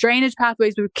worked on drainage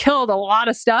pathways. We've killed a lot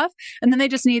of stuff. And then they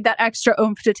just need that extra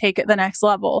oomph to take it the next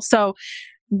level. So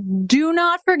do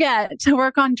not forget to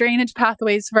work on drainage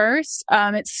pathways first.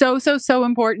 It's so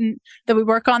important that we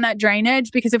work on that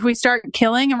drainage, because if we start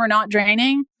killing and we're not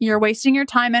draining, you're wasting your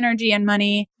time, energy, and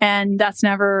money. And that's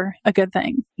never a good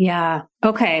thing. Yeah.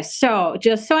 Okay. So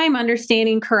just so I'm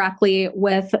understanding correctly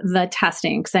with the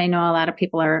testing, because I know a lot of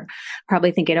people are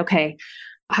probably thinking, okay,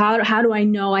 how do I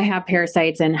know I have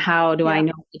parasites and how do I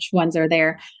know which ones are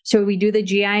there? So we do the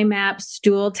GI map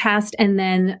stool test, and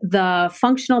then the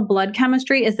functional blood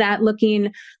chemistry,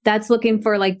 that's looking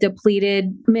for like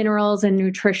depleted minerals and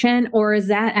nutrition, or is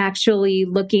that actually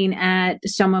looking at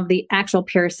some of the actual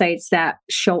parasites that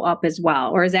show up as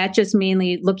well? Or is that just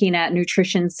mainly looking at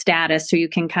nutrition status so you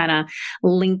can kind of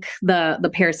link the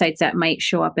parasites that might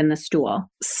show up in the stool?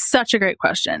 Such a great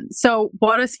question. So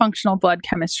what is functional blood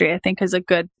chemistry? I think is a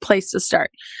good place to start.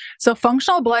 So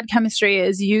functional blood chemistry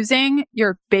is using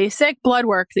your basic blood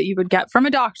work that you would get from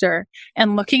a doctor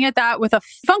and looking at that with a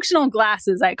functional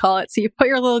glasses, I call it. So you put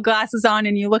your little glasses on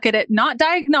and you look at it, not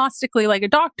diagnostically like a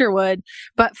doctor would,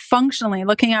 but functionally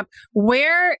looking up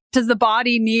where does the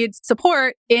body need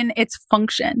support in its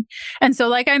function. And so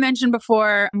like I mentioned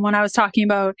before, when I was talking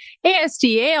about AST,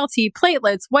 ALT,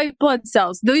 platelets, white blood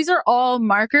cells, these are all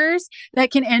markers that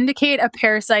can indicate a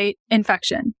parasite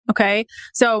infection. Okay.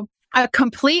 So a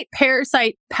complete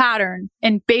parasite pattern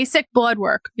in basic blood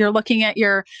work, you're looking at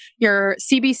your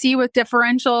CBC with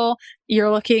differential,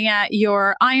 you're looking at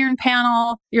your iron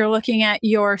panel, you're looking at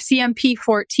your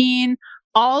CMP14.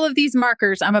 All of these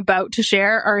markers I'm about to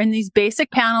share are in these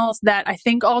basic panels that I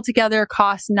think altogether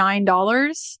cost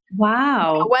 $9.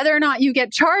 Wow. Now, whether or not you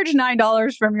get charged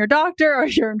 $9 from your doctor or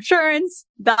your insurance,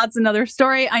 that's another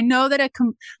story. I know that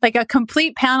a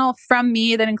complete panel from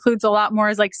me that includes a lot more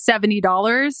is like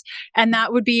 $70. And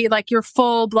that would be like your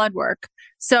full blood work.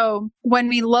 So when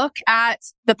we look at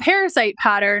the parasite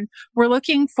pattern, we're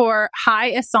looking for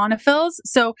high eosinophils.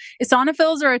 So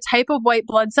eosinophils are a type of white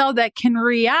blood cell that can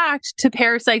react to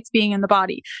parasites being in the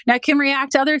body. Now it can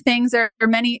react to other things. There are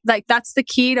many, like that's the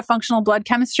key to functional blood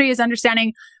chemistry, is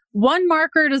understanding one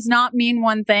marker does not mean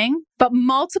one thing, but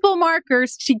multiple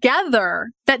markers together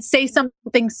that say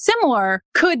something similar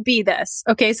could be this.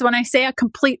 Okay. So when I say a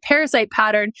complete parasite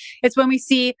pattern, it's when we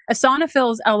see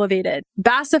eosinophils elevated.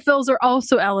 Basophils are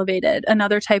also elevated,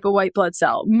 another type of white blood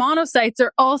cell. Monocytes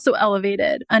are also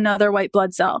elevated, another white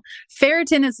blood cell.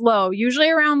 Ferritin is low, usually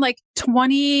around like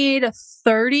 20 to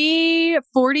 30,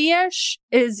 40-ish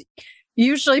is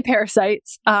usually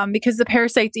parasites, because the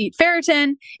parasites eat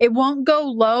ferritin. It won't go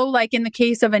low like in the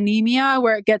case of anemia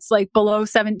where it gets like below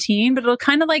 17, but it'll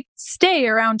kind of like stay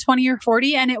around 20 or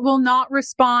 40, and it will not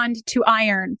respond to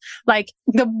iron. Like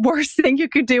the worst thing you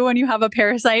could do when you have a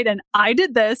parasite, and I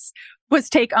did this, was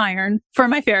take iron for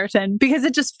my ferritin because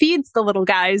it just feeds the little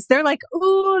guys. They're like,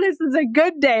 ooh, this is a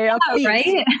good day. Oh,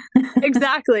 right?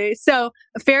 Exactly. So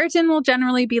ferritin will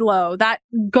generally be low. That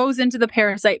goes into the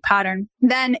parasite pattern.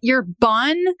 Then your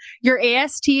BUN, your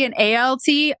AST and ALT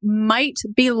might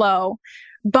be low.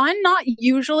 BUN, not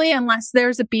usually unless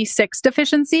there's a B6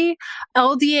 deficiency.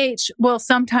 LDH will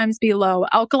sometimes be low.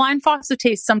 Alkaline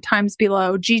phosphatase sometimes be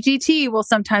low. GGT will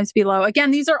sometimes be low.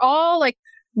 Again, these are all like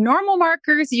normal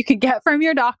markers you could get from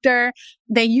your doctor.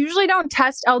 They usually don't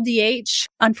test LDH.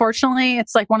 Unfortunately,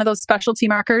 it's like one of those specialty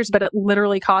markers, but it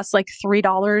literally costs like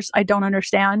 $3. I don't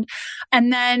understand.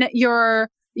 And then your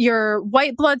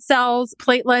white blood cells,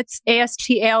 platelets,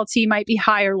 AST, ALT might be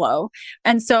high or low.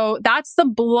 And so that's the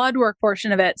blood work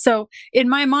portion of it. So in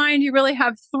my mind, you really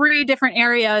have 3 different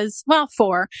areas, well,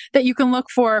 4, that you can look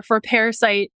for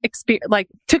parasite like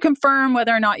to confirm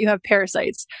whether or not you have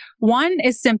parasites. One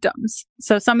is symptoms.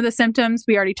 So some of the symptoms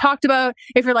we already talked about.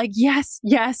 If you're like, yes,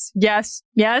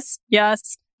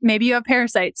 maybe you have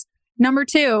parasites. Number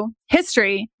 2,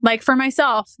 history. Like for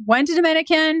myself, went to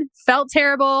Dominican, felt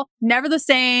terrible, never the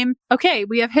same. Okay,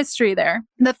 we have history there.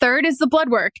 The third is the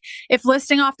blood work. If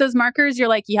listing off those markers, you're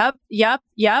like, yep.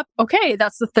 Okay,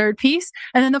 that's the third piece.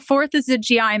 And then the fourth is the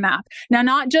GI map. Now,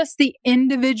 not just the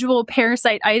individual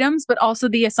parasite items, but also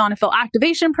the eosinophil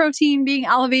activation protein being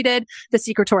elevated, the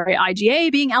secretory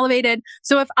IgA being elevated.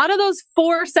 So if out of those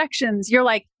 4 sections, you're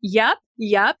like, yep,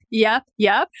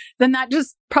 then that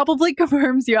just probably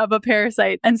confirms you have a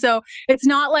parasite. And so it's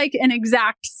not like an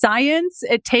exact science.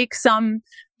 It takes some,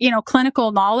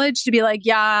 clinical knowledge to be like,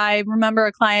 yeah, I remember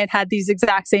a client had these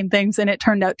exact same things and it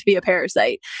turned out to be a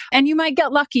parasite. And you might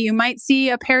get lucky. You might see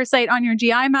a parasite on your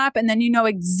GI map and then you know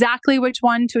exactly which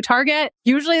one to target.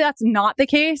 Usually that's not the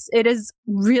case. It is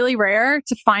really rare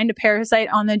to find a parasite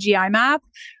on the GI map.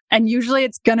 And usually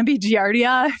it's going to be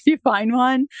Giardia if you find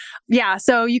one. Yeah.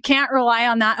 So you can't rely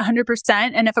on that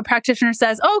 100%. And if a practitioner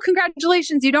says, oh,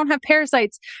 congratulations, you don't have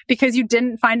parasites because you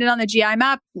didn't find it on the GI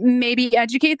map, maybe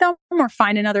educate them or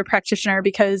find another practitioner,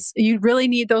 because you really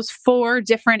need those 4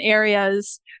 different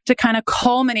areas to kind of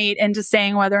culminate into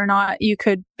saying whether or not you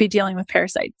could be dealing with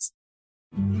parasites.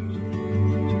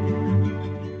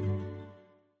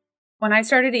 When I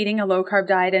started eating a low-carb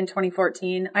diet in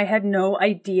 2014, I had no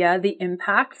idea the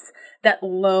impacts that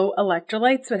low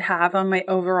electrolytes would have on my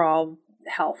overall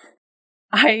health.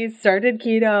 I started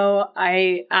keto,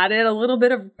 I added a little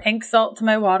bit of pink salt to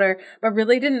my water, but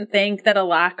really didn't think that a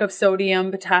lack of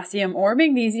sodium, potassium, or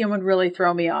magnesium would really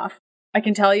throw me off. I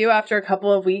can tell you after a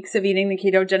couple of weeks of eating the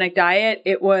ketogenic diet,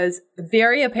 it was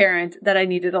very apparent that I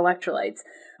needed electrolytes.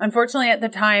 Unfortunately, at the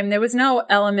time, there was no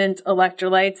Element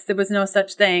electrolytes. There was no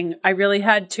such thing. I really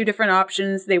had 2 different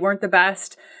options. They weren't the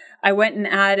best. I went and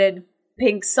added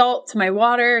pink salt to my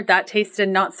water. That tasted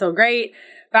not so great.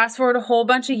 Fast forward a whole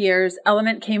bunch of years,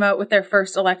 Element came out with their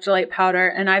first electrolyte powder,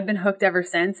 and I've been hooked ever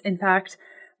since. In fact,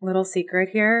 little secret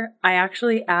here, I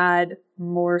actually add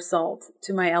more salt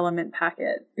to my Element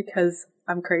packet because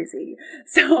I'm crazy.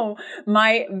 So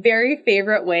my very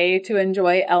favorite way to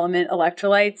enjoy Element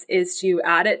electrolytes is to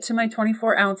add it to my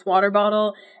 24-ounce water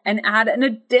bottle and add an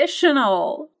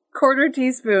additional 1/4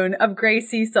 teaspoon of gray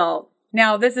sea salt.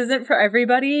 Now, this isn't for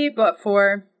everybody, but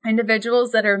for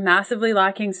individuals that are massively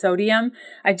lacking sodium,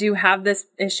 I do have this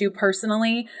issue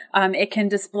personally. It can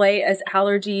display as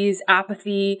allergies,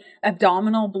 apathy,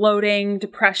 abdominal bloating,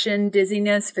 depression,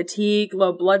 dizziness, fatigue,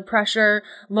 low blood pressure,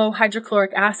 low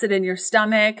hydrochloric acid in your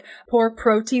stomach, poor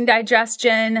protein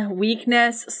digestion,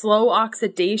 weakness, slow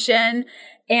oxidation.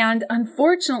 And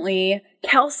unfortunately,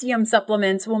 calcium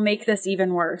supplements will make this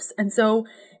even worse. And so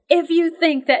if you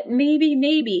think that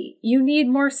maybe you need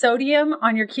more sodium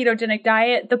on your ketogenic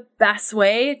diet, the best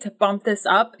way to bump this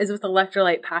up is with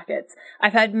electrolyte packets.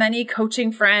 I've had many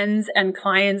coaching friends and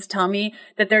clients tell me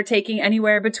that they're taking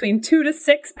anywhere between 2 to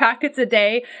 6 packets a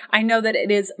day. I know that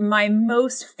it is my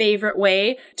most favorite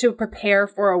way to prepare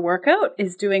for a workout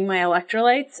is doing my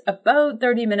electrolytes about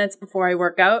 30 minutes before I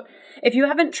work out. If you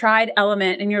haven't tried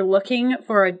Element and you're looking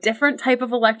for a different type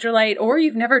of electrolyte, or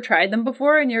you've never tried them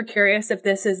before and you're curious if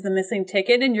this is the missing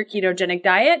ticket in your ketogenic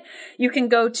diet, you can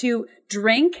go to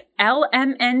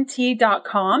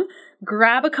drinklmnt.com,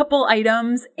 grab a couple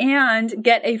items, and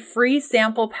get a free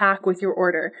sample pack with your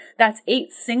order. That's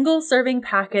 8 single serving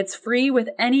packets free with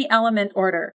any Element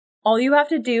order. All you have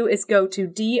to do is go to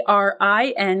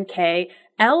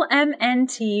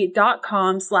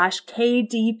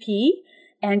drinklmnt.com/KDP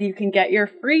and you can get your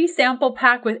free sample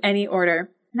pack with any order.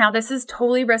 Now, this is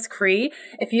totally risk-free.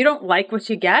 If you don't like what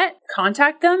you get,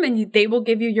 contact them and they will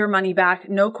give you your money back.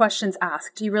 No questions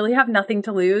asked. You really have nothing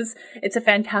to lose. It's a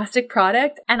fantastic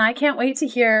product, and I can't wait to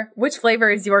hear which flavor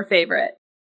is your favorite.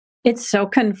 It's so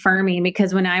confirming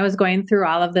because when I was going through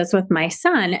all of this with my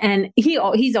son, and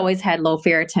he's always had low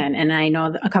ferritin, and I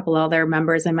know a couple other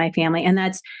members in my family, and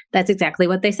that's exactly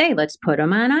what they say. Let's put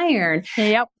them on iron.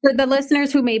 Yep. For the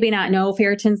listeners who maybe not know,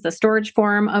 ferritin's the storage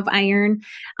form of iron.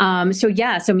 So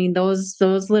yes, I mean those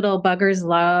little buggers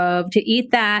love to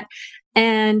eat that.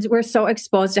 And we're so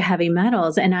exposed to heavy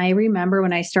metals. And I remember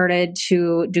when I started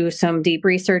to do some deep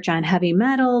research on heavy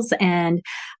metals, and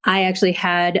I actually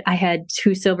had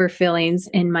 2 silver fillings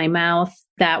in my mouth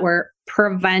that were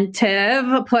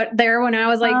preventive, put there when I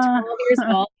was like 12 years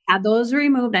old. Had those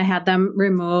removed. I had them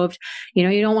removed.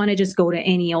 You don't want to just go to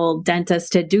any old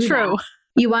dentist to do True. that.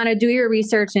 You want to do your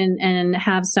research and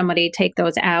have somebody take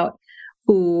those out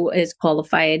who is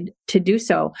qualified to do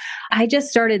so. I just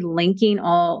started linking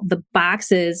all the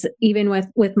boxes, even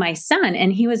with my son,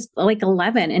 and he was like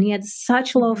 11 and he had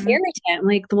such low ferritin.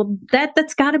 Like, well,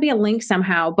 that's got to be a link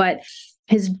somehow. But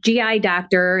his GI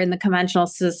doctor in the conventional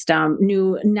system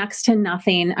knew next to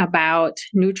nothing about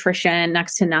nutrition,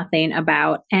 next to nothing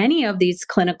about any of these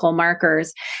clinical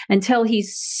markers until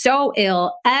he's so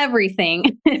ill.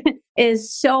 Everything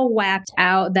is so whacked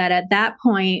out that at that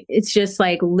point, it's just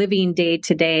like living day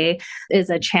to day is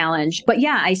a challenge. But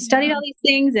yeah, I studied all these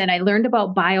things and I learned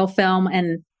about biofilm,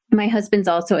 and my husband's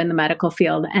also in the medical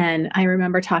field. And I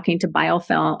remember talking to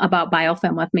about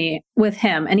biofilm with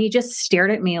him. And he just stared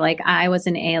at me like I was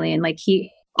an alien.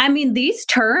 These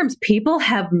terms, people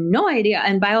have no idea.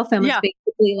 And biofilm is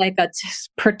basically like a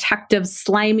protective,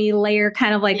 slimy layer,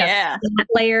 kind of like a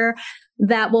layer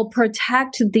that will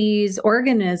protect these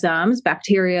organisms,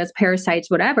 bacteria, parasites,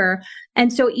 whatever.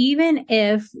 And so even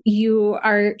if you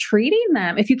are treating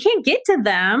them, if you can't get to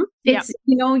them, it's,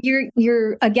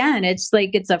 you're again, it's like,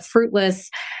 it's a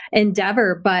fruitless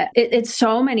endeavor, but it's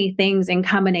so many things in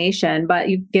combination, but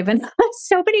you've given us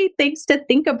so many things to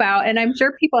think about. And I'm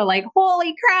sure people are like,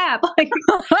 holy crap. Like,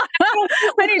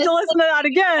 I need to listen to that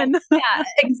again. Yeah,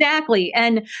 exactly.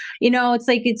 And, it's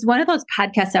like, it's one of those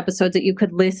podcast episodes that you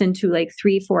could listen to like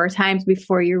 3-4 times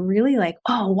before you're really like,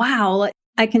 oh, wow.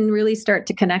 I can really start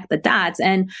to connect the dots.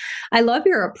 And I love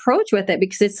your approach with it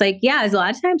because it's like, a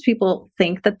lot of times people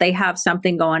think that they have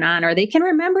something going on, or they can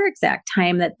remember exact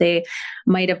time that they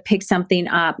might have picked something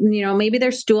up. Maybe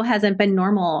their stool hasn't been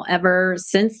normal ever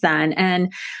since then.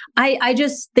 And I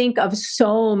just think of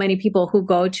so many people who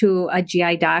go to a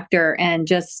GI doctor and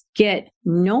just get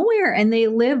nowhere, and they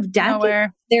live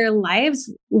decades their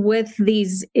lives with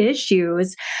these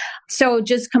issues. So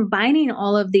just combining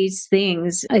all of these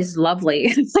things is lovely.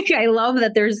 It's like, I love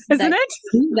that Isn't it?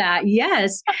 That,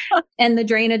 yes. And the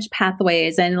drainage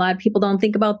pathways. And a lot of people don't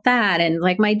think about that. And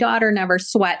like my daughter never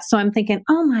sweats. So I'm thinking,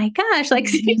 oh my gosh, like,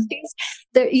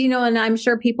 and I'm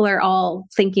sure people are all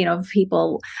thinking of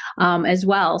people as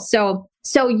well. So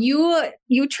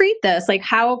you treat this, like,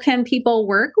 how can people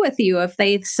work with you if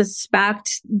they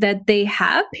suspect that they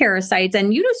have parasites?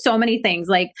 And you do so many things.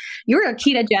 Like, you're a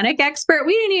ketogenic expert.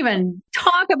 We didn't even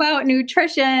talk about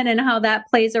nutrition and how that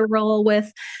plays a role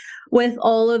with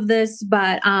all of this.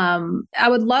 But I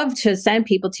would love to send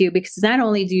people to you, because not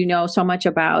only do you know so much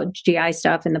about GI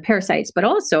stuff and the parasites, but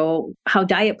also how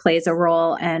diet plays a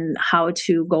role and how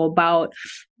to go about,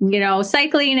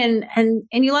 cycling and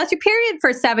you lost your period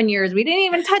for 7 years. We didn't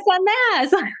even touch on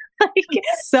that.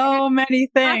 So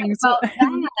many things. About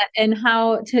that and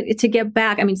how to get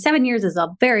back. 7 years is a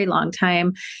very long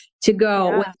time to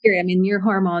go with your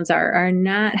hormones are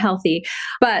not healthy.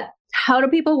 But how do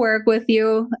people work with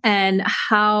you, and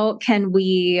how can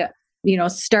we,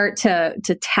 start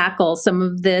to tackle some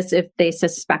of this if they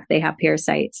suspect they have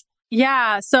parasites?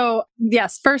 Yeah. So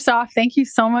yes, first off, thank you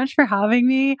so much for having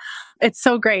me. It's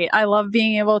so great. I love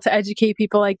being able to educate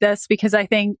people like this, because I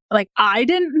think, like, I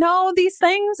didn't know these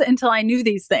things until I knew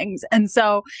these things. And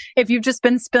so if you've just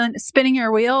been spinning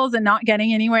your wheels and not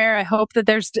getting anywhere, I hope that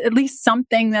there's at least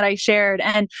something that I shared.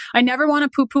 And I never want to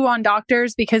poo-poo on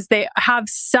doctors, because they have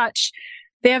such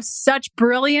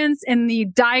brilliance in the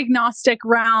diagnostic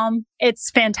realm.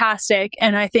 It's fantastic.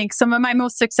 And I think some of my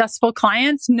most successful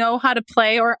clients know how to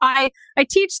play, or I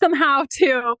teach them how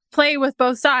to play with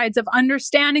both sides of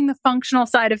understanding the functional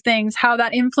side of things, how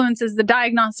that influences the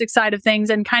diagnostic side of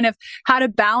things, and kind of how to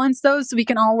balance those so we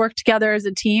can all work together as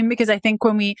a team. Because I think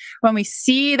when we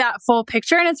see that full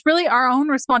picture, and it's really our own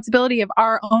responsibility of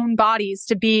our own bodies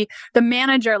to be the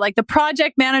manager, like the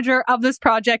project manager of this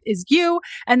project is you,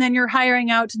 and then you're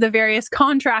hiring out to the various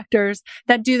contractors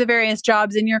that do the various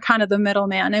jobs, and you're kind of the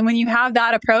middleman. And when you have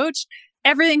that approach,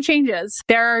 everything changes.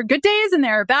 There are good days and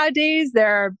there are bad days. There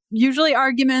are usually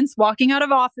arguments, walking out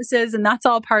of offices, and that's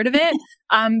all part of it.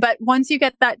 But once you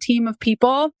get that team of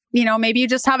people, maybe you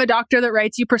just have a doctor that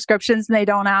writes you prescriptions and they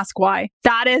don't ask why.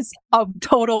 That is a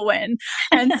total win.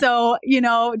 And so,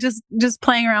 just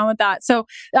playing around with that. So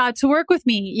to work with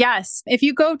me, yes, if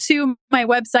you go to my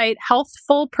website,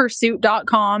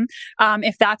 healthfulpursuit.com,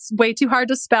 if that's way too hard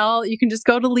to spell, you can just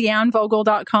go to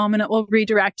leannevogel.com and it will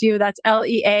redirect you. That's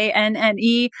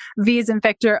LEANNE, V as in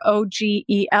Victor,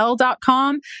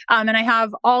 OGEL.com. And I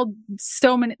have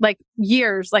so many,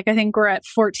 years, I think we're at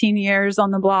 14 years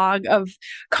on the blog of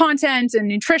content and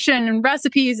nutrition and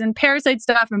recipes and parasite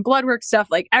stuff and blood work stuff,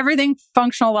 everything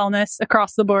functional wellness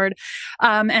across the board.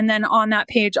 And then on that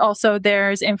page also,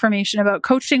 there's information about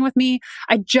coaching with me.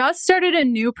 I just started a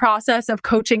new process of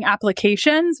coaching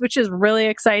applications, which is really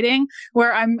exciting,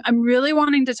 where I'm really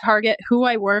wanting to target who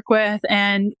I work with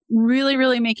and really,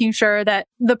 really making sure that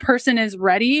the person is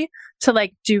ready to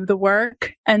do the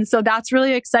work. And so that's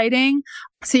really exciting.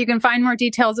 So you can find more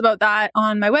details about that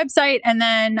on my website. And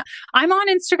then I'm on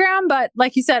Instagram, but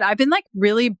like you said, I've been like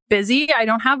really busy. I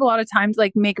don't have a lot of time to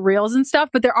like make reels and stuff,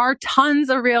 but there are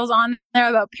tons of reels on there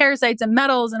about parasites and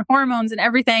metals and hormones and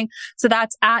everything. So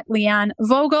that's at Leanne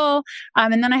Vogel.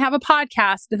 And then I have a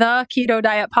podcast, the Keto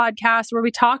Diet Podcast, where we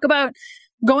talk about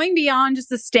going beyond just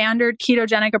the standard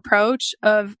ketogenic approach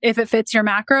of if it fits your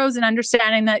macros and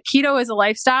understanding that keto is a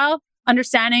lifestyle.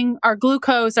 Understanding our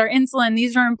glucose, our insulin,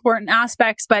 these are important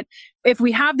aspects. But if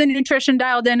we have the nutrition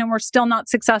dialed in and we're still not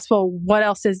successful, what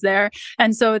else is there?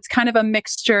 And so it's kind of a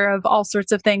mixture of all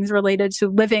sorts of things related to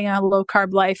living a low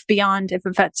carb life beyond if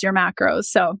it fits your macros.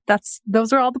 So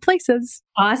those are all the places.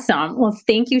 Awesome. Well,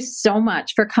 thank you so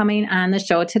much for coming on the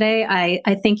show today.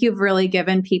 I think you've really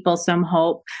given people some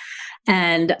hope.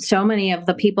 And so many of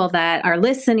the people that are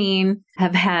listening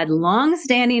have had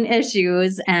long-standing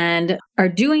issues and are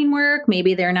doing work.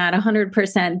 Maybe they're not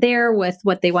 100% there with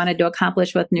what they wanted to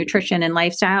accomplish with nutrition and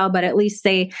lifestyle, but at least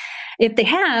if they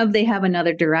have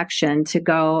another direction to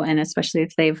go. And especially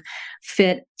if they've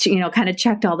kind of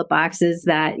checked all the boxes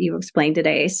that you explained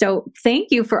today. So thank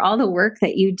you for all the work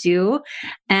that you do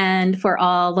and for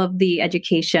all of the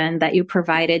education that you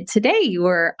provided today. You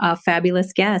were a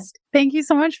fabulous guest. Thank you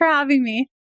so much for having me.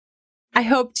 I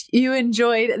hope you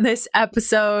enjoyed this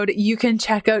episode. You can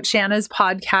check out Shana's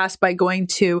podcast by going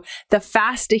to the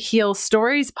Fast to Heal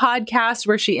Stories podcast,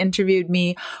 where she interviewed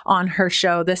me on her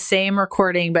show, the same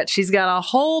recording, but she's got a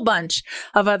whole bunch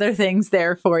of other things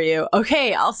there for you.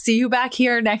 Okay, I'll see you back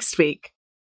here next week.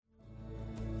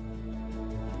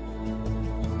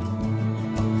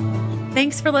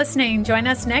 Thanks for listening. Join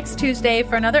us next Tuesday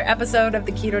for another episode of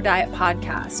the Keto Diet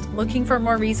Podcast. Looking for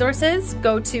more resources?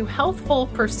 Go to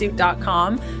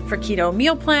healthfulpursuit.com for keto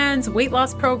meal plans, weight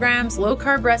loss programs, low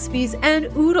carb recipes, and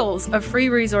oodles of free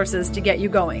resources to get you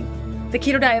going. The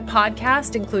Keto Diet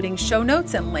Podcast, including show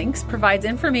notes and links, provides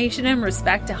information in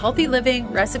respect to healthy living,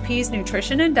 recipes,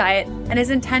 nutrition, and diet, and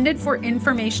is intended for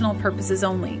informational purposes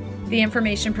only. The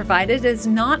information provided is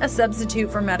not a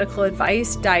substitute for medical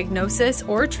advice, diagnosis,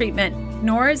 or treatment,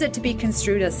 nor is it to be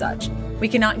construed as such. We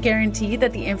cannot guarantee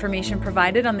that the information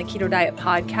provided on the Keto Diet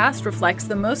Podcast reflects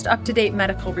the most up-to-date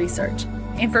medical research.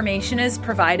 Information is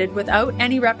provided without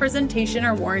any representation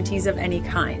or warranties of any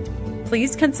kind.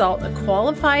 Please consult a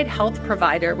qualified health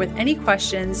provider with any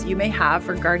questions you may have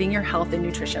regarding your health and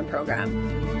nutrition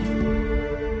program.